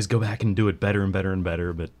can always go back and do it better and better and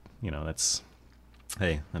better, but that's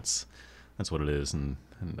what it is. And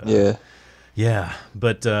yeah,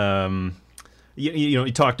 but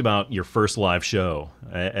you talked about your first live show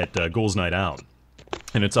at Ghouls Night Out,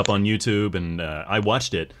 and it's up on YouTube, and I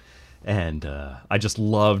watched it, and I just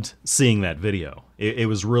loved seeing that video. It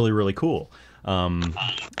was really, really cool.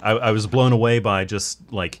 I was blown away by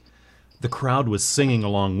just like the crowd was singing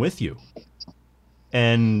along with you.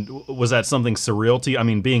 And was that something surreal to you? I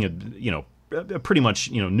mean, being a pretty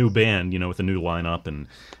much new band, with a new lineup and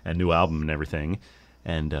new album and everything.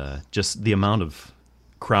 And just the amount of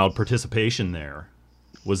crowd participation there,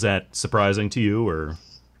 was that surprising to you, or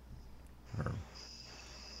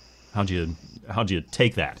how'd you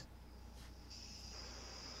take that?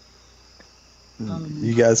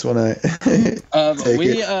 You guys want to?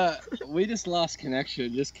 We just lost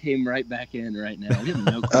connection. Just came right back in right now. I didn't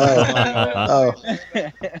know.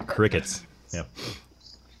 Crickets. Yep.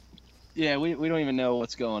 Yeah, we don't even know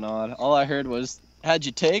what's going on. All I heard was, how'd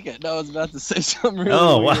you take it? I was about to say something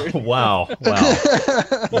really weird. Wow.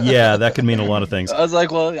 Yeah, that could mean a lot of things. I was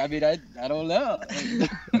like, well, I mean, I don't know.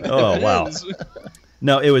 Oh, wow.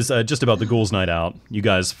 No, it was just about the Ghouls Night Out, you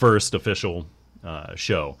guys' first official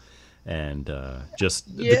show. And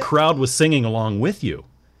the crowd was singing along with you,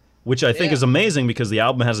 which I think is amazing because the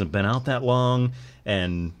album hasn't been out that long.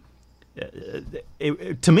 And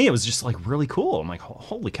to me, it was just like really cool. I'm like,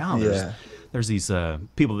 holy cow, there's these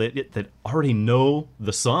people that already know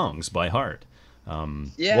the songs by heart.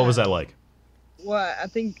 What was that like? Well, I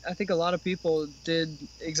think a lot of people did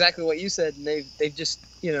exactly what you said, and they've just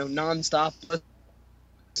nonstop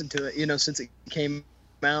listened to it since it came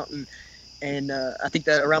out, and I think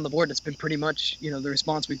that around the board it's been pretty much the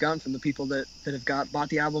response we've gotten from the people that have bought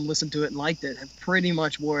the album, listened to it, and liked it have pretty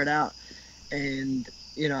much wore it out, and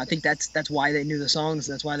I think that's why they knew the songs.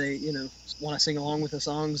 That's why they want to sing along with the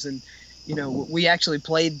songs. And we actually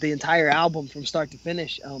played the entire album from start to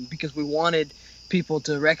finish because we wanted people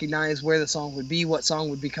to recognize where the song would be, what song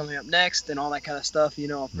would be coming up next, and all that kind of stuff.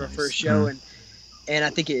 For our first show, and I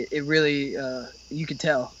think it really you could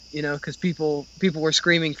tell, because people were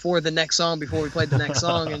screaming for the next song before we played the next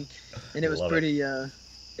song, and it was pretty it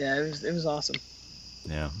was awesome.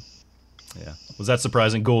 Yeah. Was that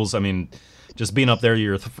surprising? Ghouls, I mean, just being up there,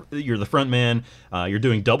 you're the front man. You're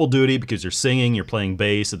doing double duty because you're singing, you're playing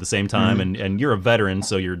bass at the same time, and you're a veteran,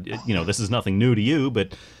 so you're this is nothing new to you,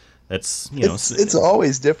 but that's it's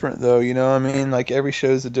always different though. I mean, like every show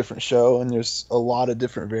is a different show, and there's a lot of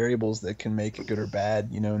different variables that can make it good or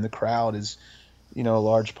bad. And the crowd is a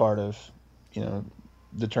large part of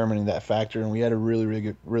determining that factor, and we had a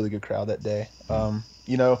really good crowd that day.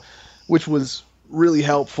 Which was really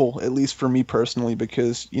helpful, at least for me personally,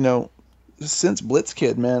 because since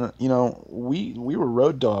Blitzkid, man, we were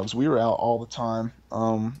road dogs. We were out all the time.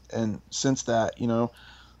 And since that,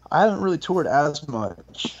 I haven't really toured as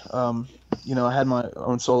much. I had my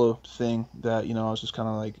own solo thing that, I was just kind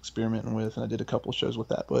of like experimenting with, and I did a couple of shows with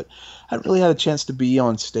that, but I haven't really had a chance to be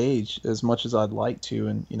on stage as much as I'd like to.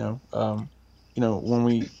 And, when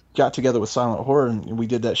we got together with Silent Horror and we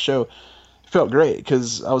did that show, it felt great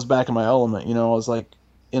because I was back in my element. I was like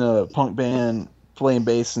in a punk band, playing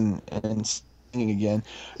bass and singing again.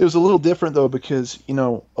 It was a little different though because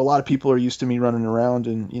a lot of people are used to me running around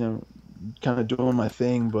and kind of doing my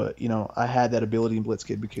thing, but I had that ability in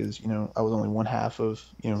Blitzkid because I was only one half of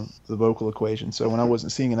the vocal equation. So when I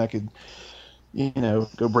wasn't singing, I could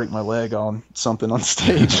go break my leg on something on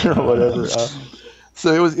stage or whatever.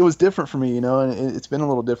 So it was different for me, and it's been a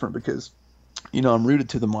little different because I'm rooted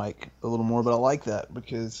to the mic a little more, but I like that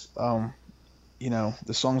because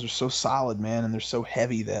the songs are so solid, man, and they're so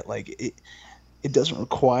heavy that like it doesn't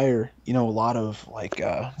require a lot of like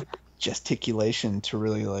gesticulation to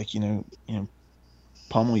really like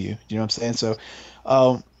pummel you. You know what I'm saying? So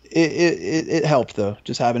it helped though,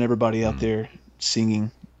 just having everybody out there singing,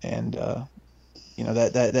 and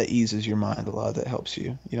that eases your mind a lot. That helps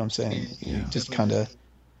you. You know what I'm saying? You just kind of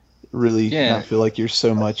really not feel like you're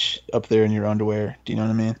so much up there in your underwear. Do you know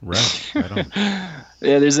what I mean? Right on.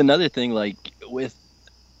 Yeah, there's another thing like with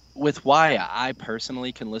why I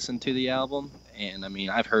personally can listen to the album, and I mean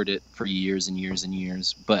I've heard it for years and years and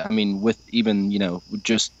years, but I mean with even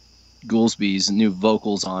just Goolsby's new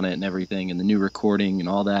vocals on it and everything and the new recording and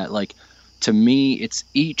all that, like to me it's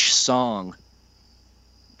each song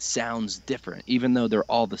sounds different even though they're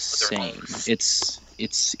all the same. It's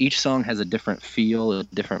each song has a different feel, a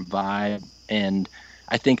different vibe, and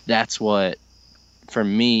I think that's what for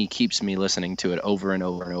me keeps me listening to it over and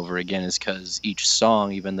over and over again, is because each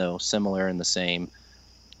song, even though similar and the same,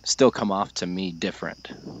 still come off to me different.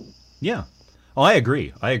 Yeah. Oh, I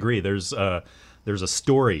agree. There's a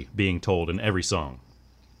story being told in every song,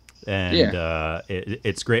 and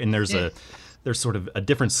it's great. And there's sort of a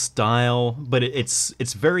different style, but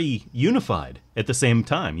it's very unified at the same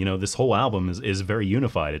time. This whole album is very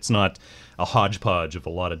unified. It's not a hodgepodge of a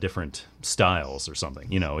lot of different styles or something.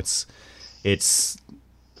 It's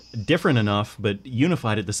different enough, but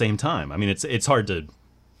unified at the same time. I mean, it's hard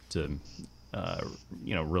to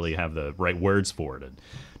really have the right words for it.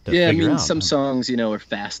 I mean, some songs, are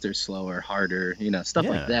faster, slower, harder, stuff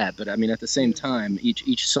like that. But I mean, at the same time,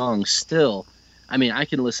 each song still, I mean, I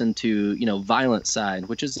can listen to, Violent Side,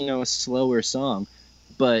 which is, a slower song.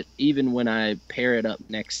 But even when I pair it up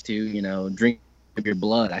next to, Drink of Your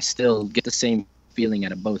Blood, I still get the same feeling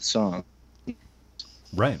out of both songs.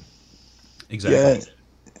 Right. Exactly. Yeah,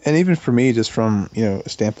 and even for me, just from a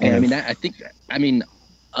standpoint. And I mean, I think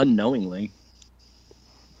unknowingly.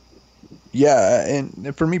 Yeah,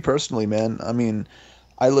 and for me personally, man, I mean,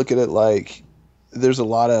 I look at it like there's a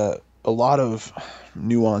lot of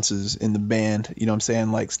nuances in the band. You know what I'm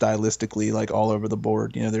saying? Like stylistically, like all over the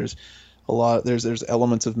board. There's a lot. There's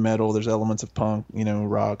elements of metal. There's elements of punk.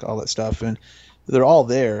 Rock, all that stuff, and they're all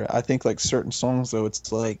there. I think like certain songs though,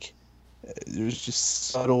 it's like there's just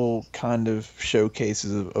subtle kind of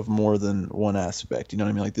showcases of more than one aspect. You know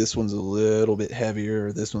what I mean? Like this one's a little bit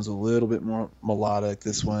heavier. This one's a little bit more melodic.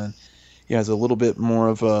 This one, has a little bit more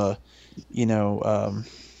of a,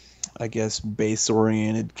 I guess bass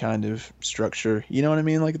oriented kind of structure. You know what I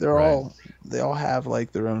mean? Like they all have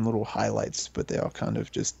like their own little highlights, but they all kind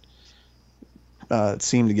of just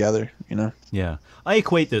seem together. Yeah, I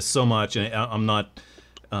equate this so much, and I'm not.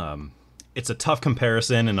 It's a tough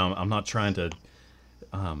comparison, and I'm not trying to,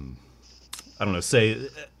 I don't know, say,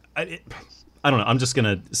 I don't know. I'm just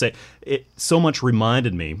gonna say it. So much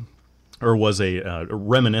reminded me, or was a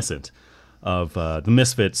reminiscent of the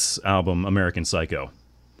Misfits album American Psycho.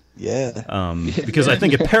 Yeah. Because I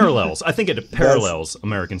think it parallels. I think it parallels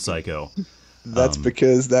American Psycho. That's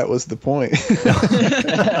because that was the point.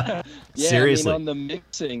 Yeah, seriously. I mean, on the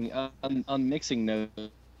mixing, on mixing notes.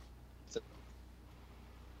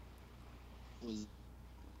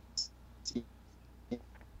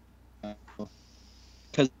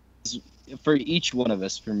 Because for each one of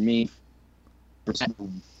us, for me,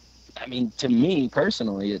 I mean, to me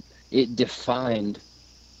personally, it defined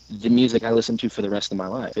the music I listened to for the rest of my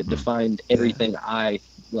life. It defined everything I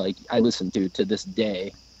listen to this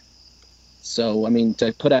day. So, I mean,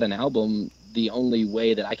 to put out an album, the only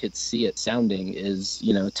way that I could see it sounding is,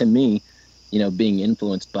 to me, being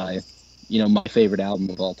influenced by, my favorite album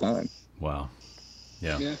of all time. Wow.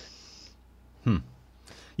 Yeah.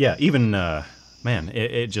 Yeah, even, man,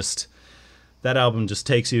 it just, that album just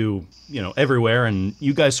takes you, everywhere, and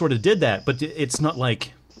you guys sort of did that, but it's not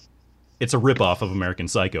like it's a ripoff of American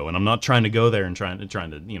Psycho, and I'm not trying to go there and trying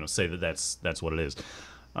to, say that that's what it is.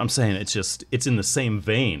 I'm saying it's in the same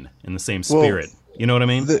vein, in the same spirit. Well, you know what I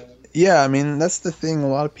mean? Yeah, I mean, that's the thing. A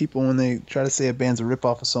lot of people, when they try to say a band's a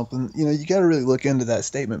ripoff of something, you got to really look into that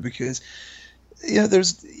statement because,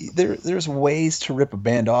 there's ways to rip a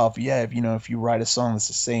band off. Yeah, if you write a song that's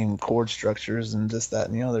the same chord structures and this, that,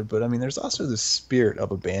 and the other. But I mean, there's also the spirit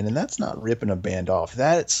of a band, and that's not ripping a band off.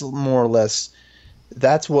 That's more or less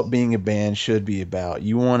that's what being a band should be about.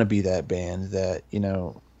 You want to be that band that,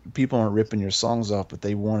 people aren't ripping your songs off, but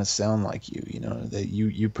they want to sound like you, that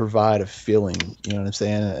you provide a feeling, you know what I'm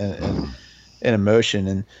saying? And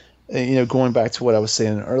emotion. And, going back to what I was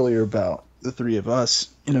saying earlier about the three of us,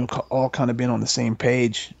 all kind of being on the same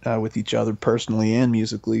page with each other personally and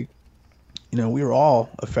musically, we were all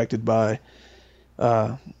affected by,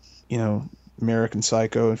 American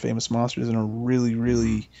Psycho and Famous Monsters in a really,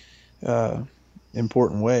 really,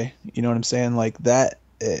 important way. You know what I'm saying? Like that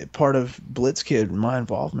part of Blitzkid, my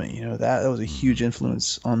involvement, that was a huge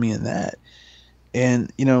influence on me in that.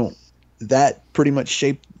 And, that pretty much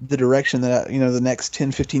shaped the direction that, the next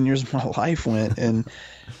 10, 15 years of my life went. And,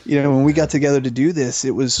 when we got together to do this,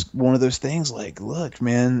 it was one of those things like, look,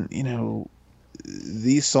 man,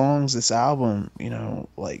 these songs, this album,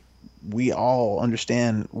 like we all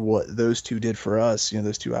understand what those two did for us,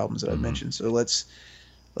 those two albums that I mentioned. So let's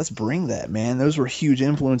bring that, man. Those were huge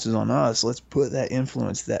influences on us. Let's put that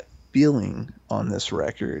influence, that feeling on this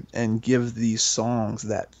record and give these songs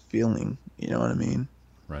that feeling. You know what I mean?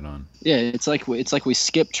 Right on. Yeah, it's like we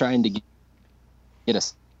skipped trying to get a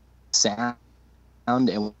sound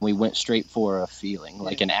and we went straight for a feeling,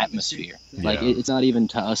 like an atmosphere. Yeah. Like it's not even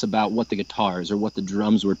to us about what the guitars or what the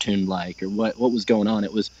drums were tuned like or what was going on.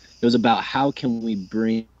 It was about how can we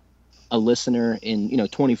bring a listener in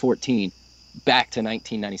 2014 back to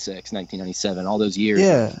 1996, 1997, all those years.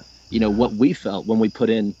 Yeah. What we felt when we put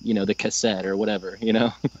in, the cassette or whatever,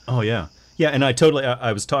 Oh, yeah. Yeah, and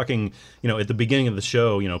I was talking, at the beginning of the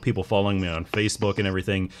show, people following me on Facebook and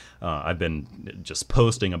everything, I've been just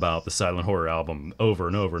posting about the Silent Horror album over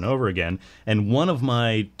and over and over again. And one of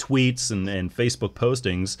my tweets and Facebook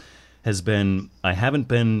postings has been, I haven't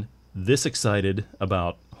been this excited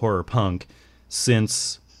about horror punk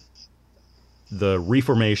since the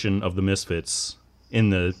reformation of the Misfits in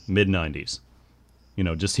the mid-90s.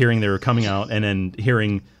 Just hearing they were coming out and then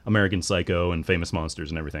hearing American Psycho and Famous Monsters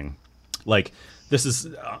and everything. Like, this is,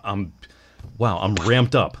 I'm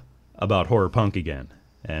ramped up about horror punk again.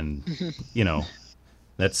 And,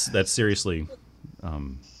 that's seriously...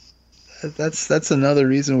 That's another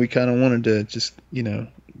reason we kind of wanted to just,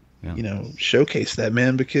 showcase that,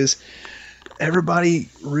 man, because everybody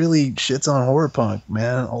really shits on horror punk,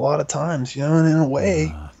 man, a lot of times, and in a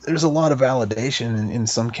way, there's a lot of validation in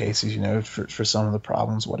some cases, for some of the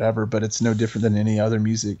problems, whatever, but it's no different than any other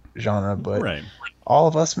music genre. But right. All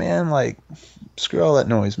of us, man, like, screw all that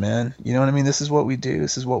noise, man. You know what I mean? This is what we do.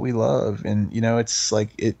 This is what we love. And, it's like,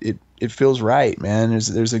 it feels right, man.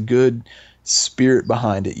 There's a good spirit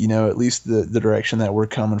behind it, at least the direction that we're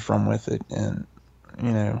coming from with it. And,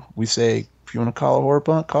 we say, if you want to call it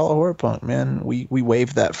horror punk, man. We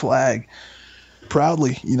wave that flag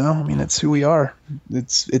proudly, I mean, it's who we are.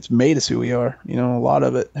 It's made us who we are. A lot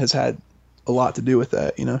of it has had a lot to do with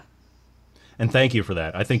that, And thank you for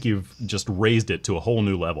that. I think you've just raised it to a whole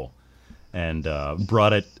new level and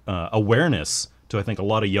brought it awareness to, I think, a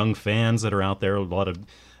lot of young fans that are out there, a lot of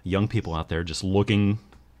young people out there just looking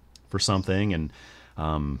for something. And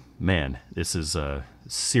man, this is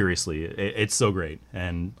seriously, it's so great.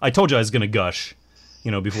 And I told you I was going to gush,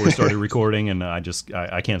 before we started recording, and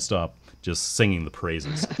I can't stop just singing the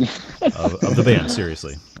praises of the band.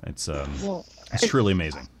 Seriously, it's truly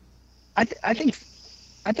amazing. I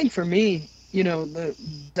think for me, the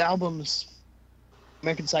albums,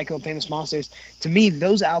 American Psycho and Famous Monsters, to me,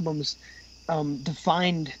 those albums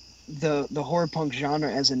defined the horror punk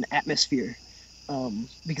genre as an atmosphere.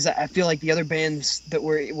 Because I feel like the other bands that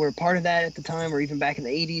were part of that at the time, or even back in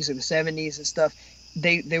the 80s or the 70s and stuff,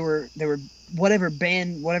 they were whatever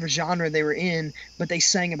band, whatever genre they were in, but they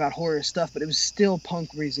sang about horror stuff, but it was still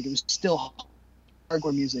punk music. It was still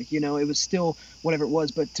hardcore music, it was still whatever it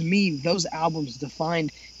was. But to me, those albums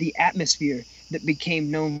defined the atmosphere that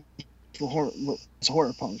became known for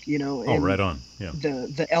horror punk, Oh, right on. Yeah.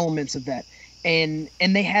 The elements of that. And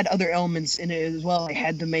they had other elements in it as well. They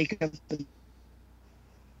had the makeup,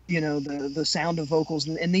 the sound of vocals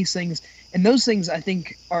and these things. And those things, I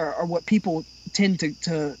think, are what people tend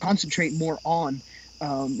to concentrate more on.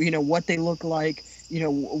 What they look like,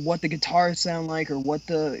 what the guitars sound like, or what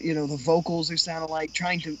the vocals are sounding like,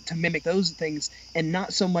 trying to mimic those things, and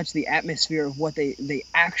not so much the atmosphere of what they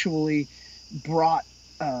actually brought,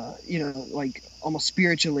 like almost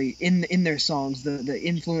spiritually in their songs, the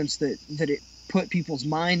influence that it put people's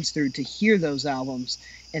minds through to hear those albums.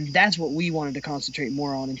 And that's what we wanted to concentrate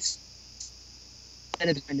more on instead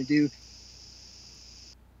of trying to do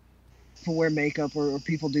people wear makeup or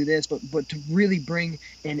people do this, but to really bring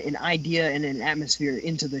an idea and an atmosphere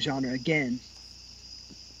into the genre again.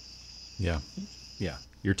 Yeah,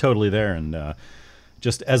 you're totally there. And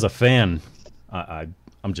just as a fan,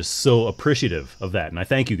 I'm just so appreciative of that, and I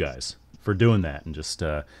thank you guys for doing that and just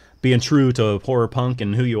being true to horror punk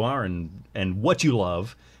and who you are and what you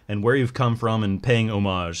love and where you've come from and paying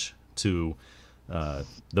homage to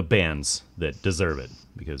the bands that deserve it,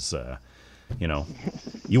 because you know,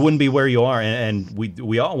 you wouldn't be where you are, and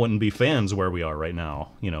we all wouldn't be fans where we are right now,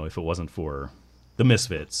 you know, if it wasn't for the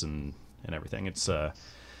Misfits and everything. It's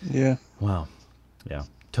Yeah. wow, yeah,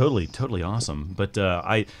 totally awesome. But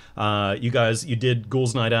you guys, you did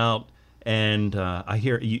Ghouls Night Out, and I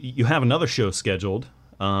hear you have another show scheduled,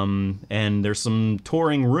 and there's some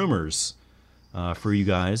touring rumors for you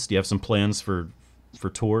guys. Do you have some plans for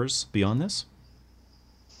tours beyond this?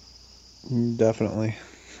 Definitely.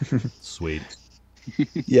 Sweet.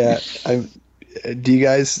 Yeah. Are you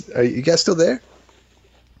guys still there?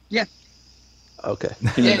 Yeah. Okay.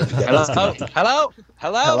 Hello.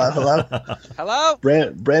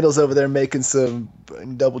 Brandle's over there making some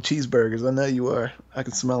double cheeseburgers. I know you are. I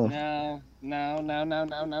can smell them. No.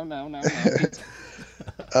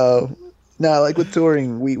 No, like with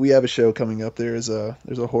touring, we have a show coming up. There's a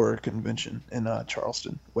horror convention in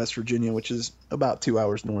Charleston, West Virginia, which is about 2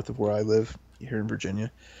 hours north of where I live here in Virginia.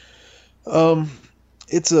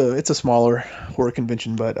 It's a smaller horror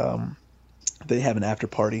convention, but they have an after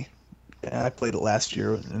party. I played it last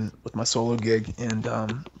year with my solo gig, and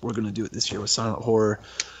we're gonna do it this year with Silent Horror.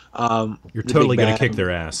 You're totally gonna kick their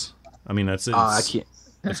ass. I mean, I can't.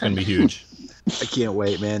 It's gonna be huge. I can't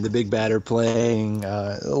wait, man. The Big Bad are playing.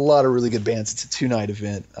 A lot of really good bands. It's a 2-night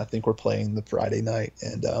event. I think we're playing the Friday night,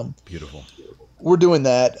 and beautiful. We're doing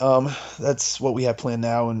that. That's what we have planned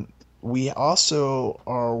now, and we also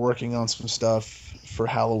are working on some stuff for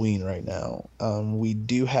Halloween right now. We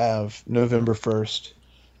do have November 1st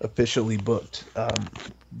officially booked.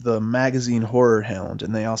 The magazine Horror Hound,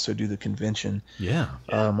 and they also do the convention. Yeah.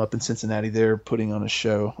 Up in Cincinnati, they're putting on a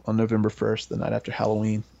show on November 1st, the night after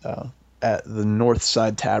Halloween, at the North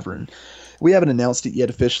Side Tavern. We haven't announced it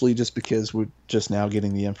yet officially, just because we're just now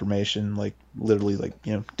getting the information, like literally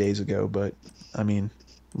days ago. But I mean,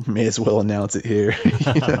 may as well announce it here.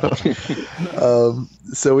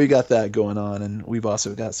 So we got that going on, and we've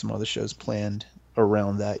also got some other shows planned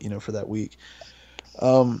around that, for that week.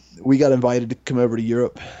 We got invited to come over to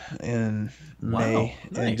Europe in May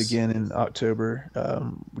and again in October.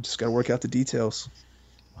 We just got to work out the details.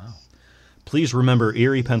 Wow. Please remember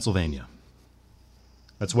Erie, Pennsylvania.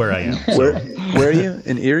 That's where I am. So. Where are you?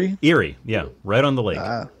 In Erie? Erie, yeah. Right on the lake.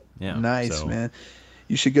 Yeah. Nice, man.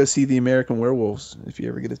 You should go see the American Werewolves if you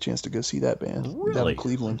ever get a chance to go see that band. Really? Down in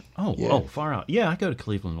Cleveland. Oh, far out. Yeah, I go to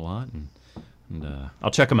Cleveland a lot, and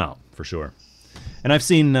I'll check them out for sure. And I've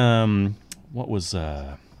seen... there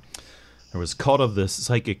was Cult of the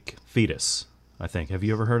Psychic Fetus, I think. Have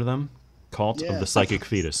you ever heard of them? Cult of the Psychic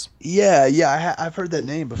Fetus. Yeah, I've heard that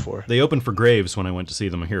name before. They opened for Graves when I went to see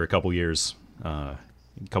them here a couple years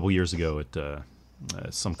ago at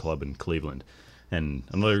some club in Cleveland. And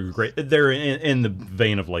they're great. They're in the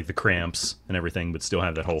vein of like the Cramps and everything, but still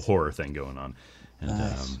have that whole horror thing going on. And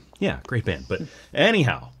nice. Yeah, great band. But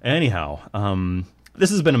anyhow, this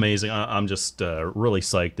has been amazing. I'm just really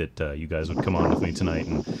psyched that you guys would come on with me tonight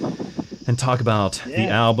and talk about the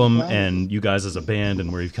album and you guys as a band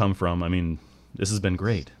and where you've come from. I mean, this has been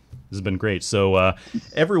great. So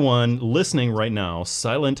everyone listening right now,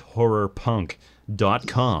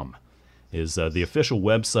 silenthorrorpunk.com is the official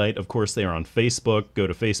website. Of course, they are on Facebook. Go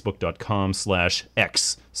to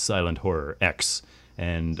facebook.com/X, Silent Horror X,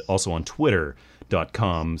 and also on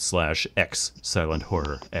twitter.com/X, Silent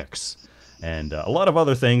Horror X. And a lot of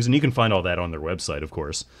other things, and you can find all that on their website, of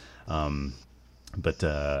course. But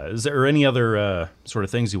is there any other sort of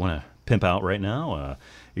things you want to pimp out right now?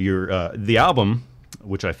 The album,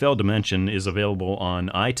 which I failed to mention, is available on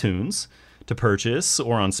iTunes to purchase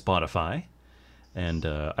or on Spotify. And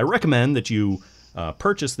I recommend that you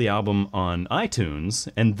purchase the album on iTunes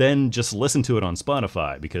and then just listen to it on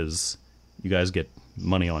Spotify, because you guys get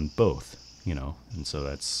money on both, and so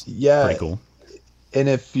that's pretty cool. And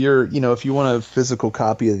if if you want a physical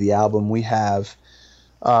copy of the album, we have,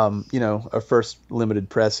 a first limited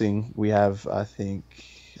pressing. We have, I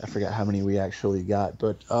forgot how many we actually got,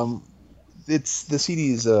 but the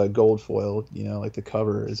CD is gold foiled. Like the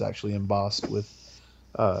cover is actually embossed with,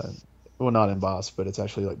 not embossed, but it's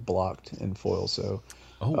actually like blocked in foil. So,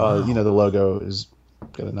 the logo is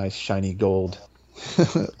got a nice shiny gold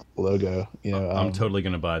logo. I'm totally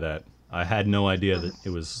gonna buy that. I had no idea that it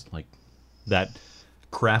was like that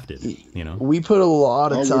crafted. We put a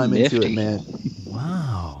lot of time into it, man.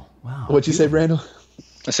 Wow. What'd you say, Brandon?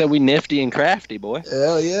 I said we nifty and crafty, boy.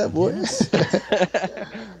 Hell yeah, boy. Yes.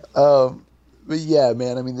 But yeah,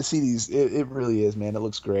 man, I mean the CDs, it really is, man. It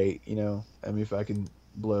looks great, you know. I mean, if I can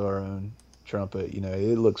blow our own trumpet, you know,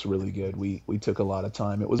 it looks really good. We took a lot of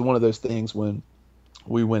time. It was one of those things when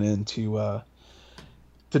we went into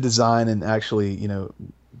to design and actually, you know,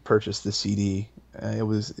 purchase the CD.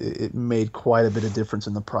 It made quite a bit of difference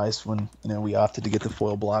in the price when, you know, we opted to get the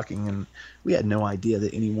foil blocking, and we had no idea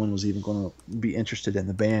that anyone was even going to be interested in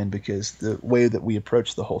the band, because the way that we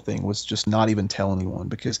approached the whole thing was just not even tell anyone,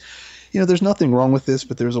 because, you know, there's nothing wrong with this,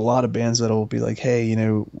 but there's a lot of bands that'll be like, hey, you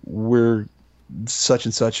know, we're such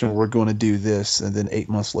and such and we're going to do this, and then 8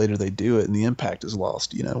 months later they do it and the impact is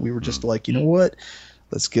lost. You know, we were just like, you know what,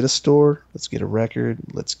 let's get a store, let's get a record,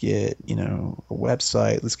 let's get, you know, a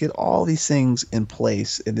website, let's get all these things in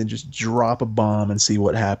place, and then just drop a bomb and see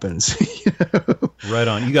what happens. You know? Right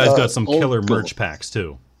on. You guys got some killer cool. merch packs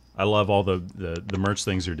too. I love all the merch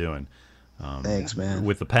things you're doing. Thanks, man.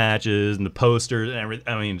 With the patches and the posters and everything.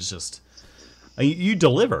 I mean, it's just, you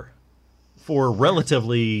deliver for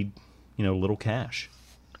relatively, you know, little cash.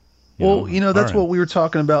 Well, you know, that's all right. what we were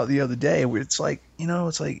talking about the other day. It's like, you know,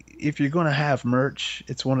 it's like if you're going to have merch,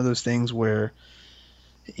 it's one of those things where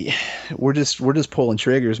we're just pulling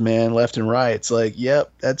triggers, man, left and right. It's like,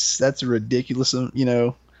 yep, that's a ridiculous, you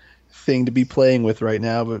know, thing to be playing with right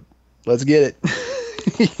now, but let's get it.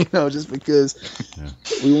 You know, just because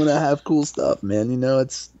we want to have cool stuff, man. You know,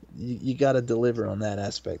 it's you got to deliver on that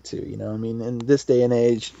aspect too. You know, I mean, in this day and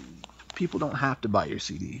age, people don't have to buy your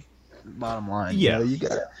CD. Bottom line, Yeah. you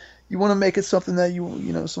know, you want to make it something that you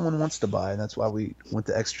know someone wants to buy, and that's why we went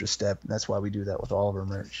the extra step. And that's why we do that with all of our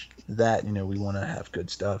merch. That, you know, we want to have good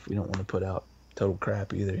stuff. We don't want to put out total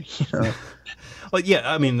crap either. You know. Well, yeah,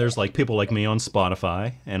 I mean, there's like people like me on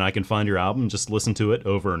Spotify, and I can find your album, just listen to it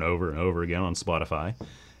over and over and over again on Spotify.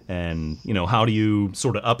 And, you know, how do you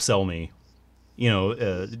sort of upsell me, you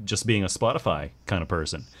know, just being a Spotify kind of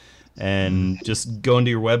person? And just going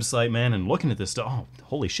to your website, man, and looking at this stuff. Oh,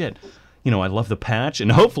 holy shit. You know, I love the patch.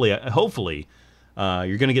 And hopefully, you're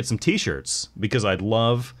going to get some T-shirts, because I'd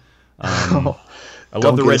love... I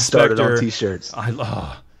love the Red Spectre T-shirts. I'm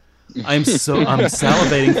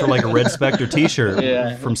salivating for like a Red Spectre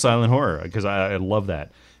T-shirt from Silent Horror, because I love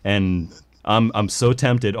that, and I'm so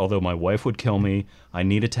tempted. Although my wife would kill me, I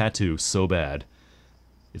need a tattoo so bad.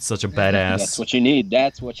 It's such a badass. That's what you need.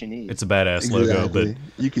 That's what you need. It's a badass logo, but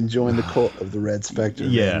you can join the cult of the Red Spectre.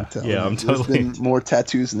 Yeah, man, yeah, I'm totally. There's been more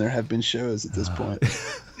tattoos than there have been shows at this point.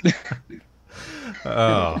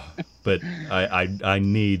 Oh, but I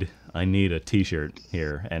need a T-shirt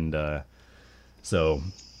here, and so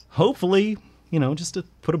hopefully, you know, just to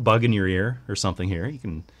put a bug in your ear or something here, you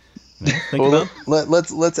can, you know, think about.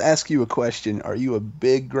 Let's ask you a question. Are you a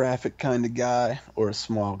big graphic kind of guy or a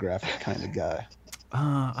small graphic kind of guy?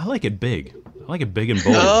 I like it big. I like it big and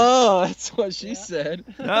bold. Oh, that's what she said.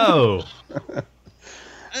 Oh,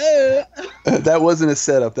 That wasn't a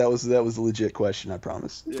setup. That was a legit question. I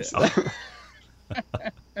promise.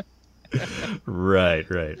 right.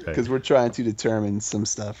 Because we're trying to determine some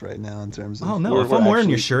stuff right now in terms of. Oh no! If I'm wearing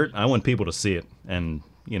your shirt, I want people to see it and,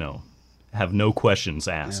 you know, have no questions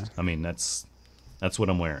asked. Yeah. I mean, that's what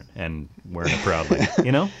I'm wearing, and wearing it proudly.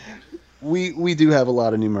 You know. We do have a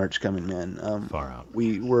lot of new merch coming, man. Far out.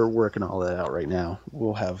 We're working all that out right now.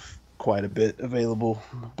 We'll have quite a bit available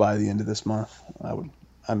by the end of this month.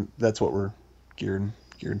 That's what we're gearing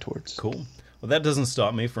towards. Cool. Well, that doesn't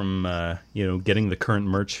stop me from you know, getting the current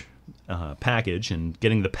merch package and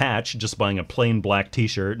getting the patch. Just buying a plain black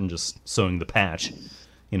T-shirt and just sewing the patch,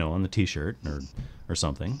 you know, on the T-shirt or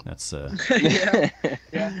something. That's yeah.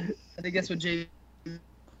 I think that's what Jay.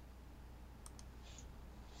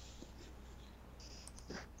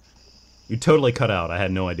 You totally cut out. I had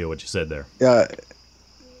no idea what you said there. Yeah.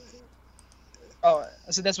 Oh,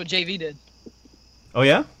 I said that's what JV did. Oh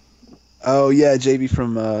yeah. Oh yeah, JV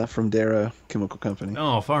from Darrow Chemical Company.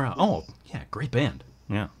 Oh, far out. Oh yeah, great band.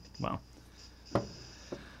 Yeah.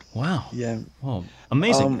 Wow. Yeah. Well,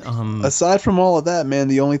 amazing. Aside from all of that, man,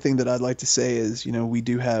 the only thing that I'd like to say is, you know, we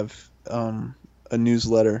do have a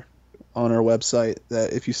newsletter on our website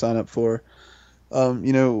that if you sign up for,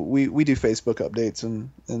 you know, we do Facebook updates and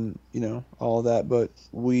you know, all of that, but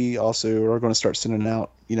we also are going to start sending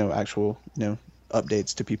out, you know, actual, you know,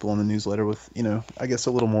 updates to people on the newsletter with, you know, I guess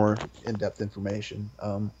a little more in-depth information.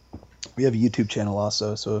 We have a YouTube channel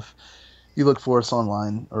also, so if you look for us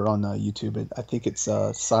online or on YouTube, I think it's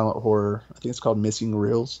Silent Horror. I think it's called Missing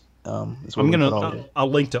Reels. I'll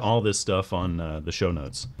link to all this stuff on the show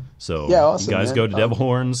notes. So yeah, awesome, you guys man. Go to Devil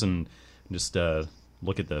Horns and just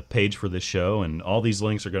look at the page for this show, and all these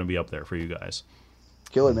links are going to be up there for you guys.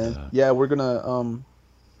 Killer, man. Yeah, we're gonna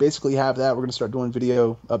basically have that. We're going to start doing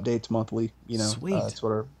video updates monthly. Sweet. That's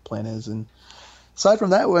what our plan is. And aside from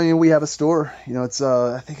that, we have a store. It's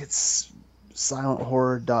I think it's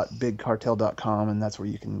silenthorror.bigcartel.com, and that's where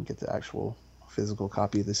you can get the actual physical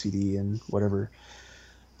copy of the CD and whatever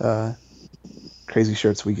crazy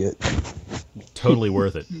shirts we get. Totally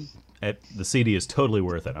worth it. The CD is totally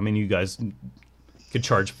worth it. I mean, you guys could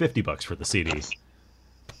charge $50 for the CD.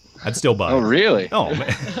 I'd still buy it. Oh, really? Oh, man.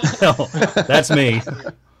 Hell, that's me.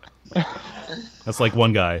 That's like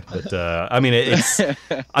one guy, but I mean,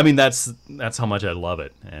 that's how much I love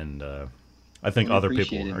it, and I think other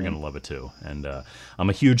people are going to love it too. And I'm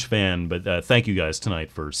a huge fan. But thank you guys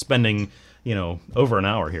tonight for spending over an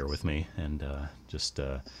hour here with me and just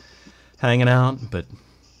hanging out. But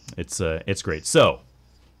it's great. So,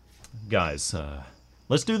 guys,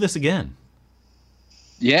 let's do this again.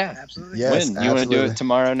 Yeah, Absolutely. Yes, when? You want to do it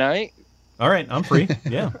tomorrow night? All right, I'm free.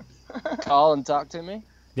 Yeah. Call and talk to me?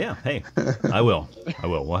 Yeah, hey, I will.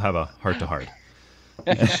 We'll have a heart-to-heart.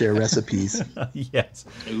 Share recipes. Yes.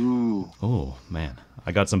 Ooh. Oh, man.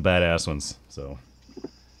 I got some badass ones, so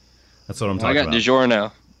that's what I'm I talking got about.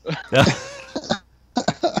 DiGiorno.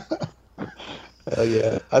 Oh,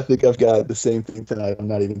 yeah. I think I've got the same thing tonight. I'm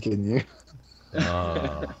not even kidding you.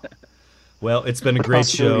 Well, it's been a great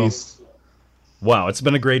show. Wow, it's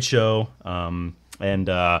been a great show. And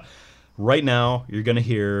right now, you're going to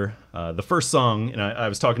hear the first song, and I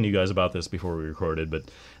was talking to you guys about this before we recorded, but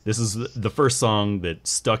this is the first song that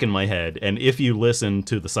stuck in my head. And if you listen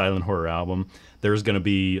to the Silent Horror album, there's going to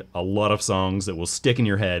be a lot of songs that will stick in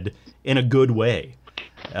your head in a good way.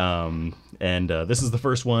 And this is the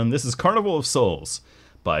first one. This is Carnival of Souls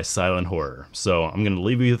by Silent Horror. So I'm going to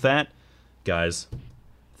leave you with that. Guys,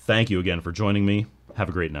 thank you again for joining me. Have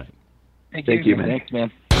a great night. Thank you, man. Thanks,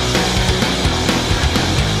 man.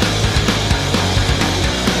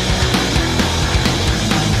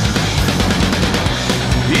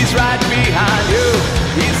 He's right behind you,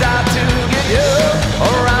 he's out to get you.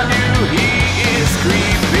 Around you he is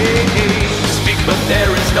creeping. Speak but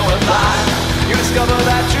there is no reply. You discover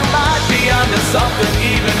that you might be under something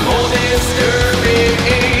even more disturbing.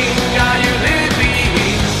 Are you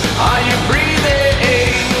living? Are you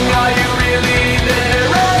breathing? Are you really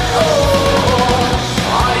there at all?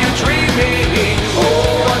 Are you dreaming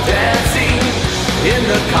or dancing in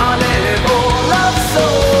the carnival of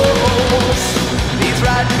souls? He's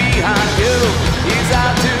right behind you, he's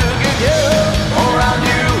out to get you. Around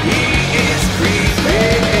you he is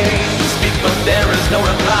creeping. Speak but there is no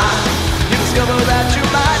reply. You discover that you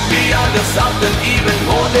might be under something even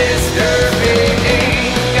more disturbing.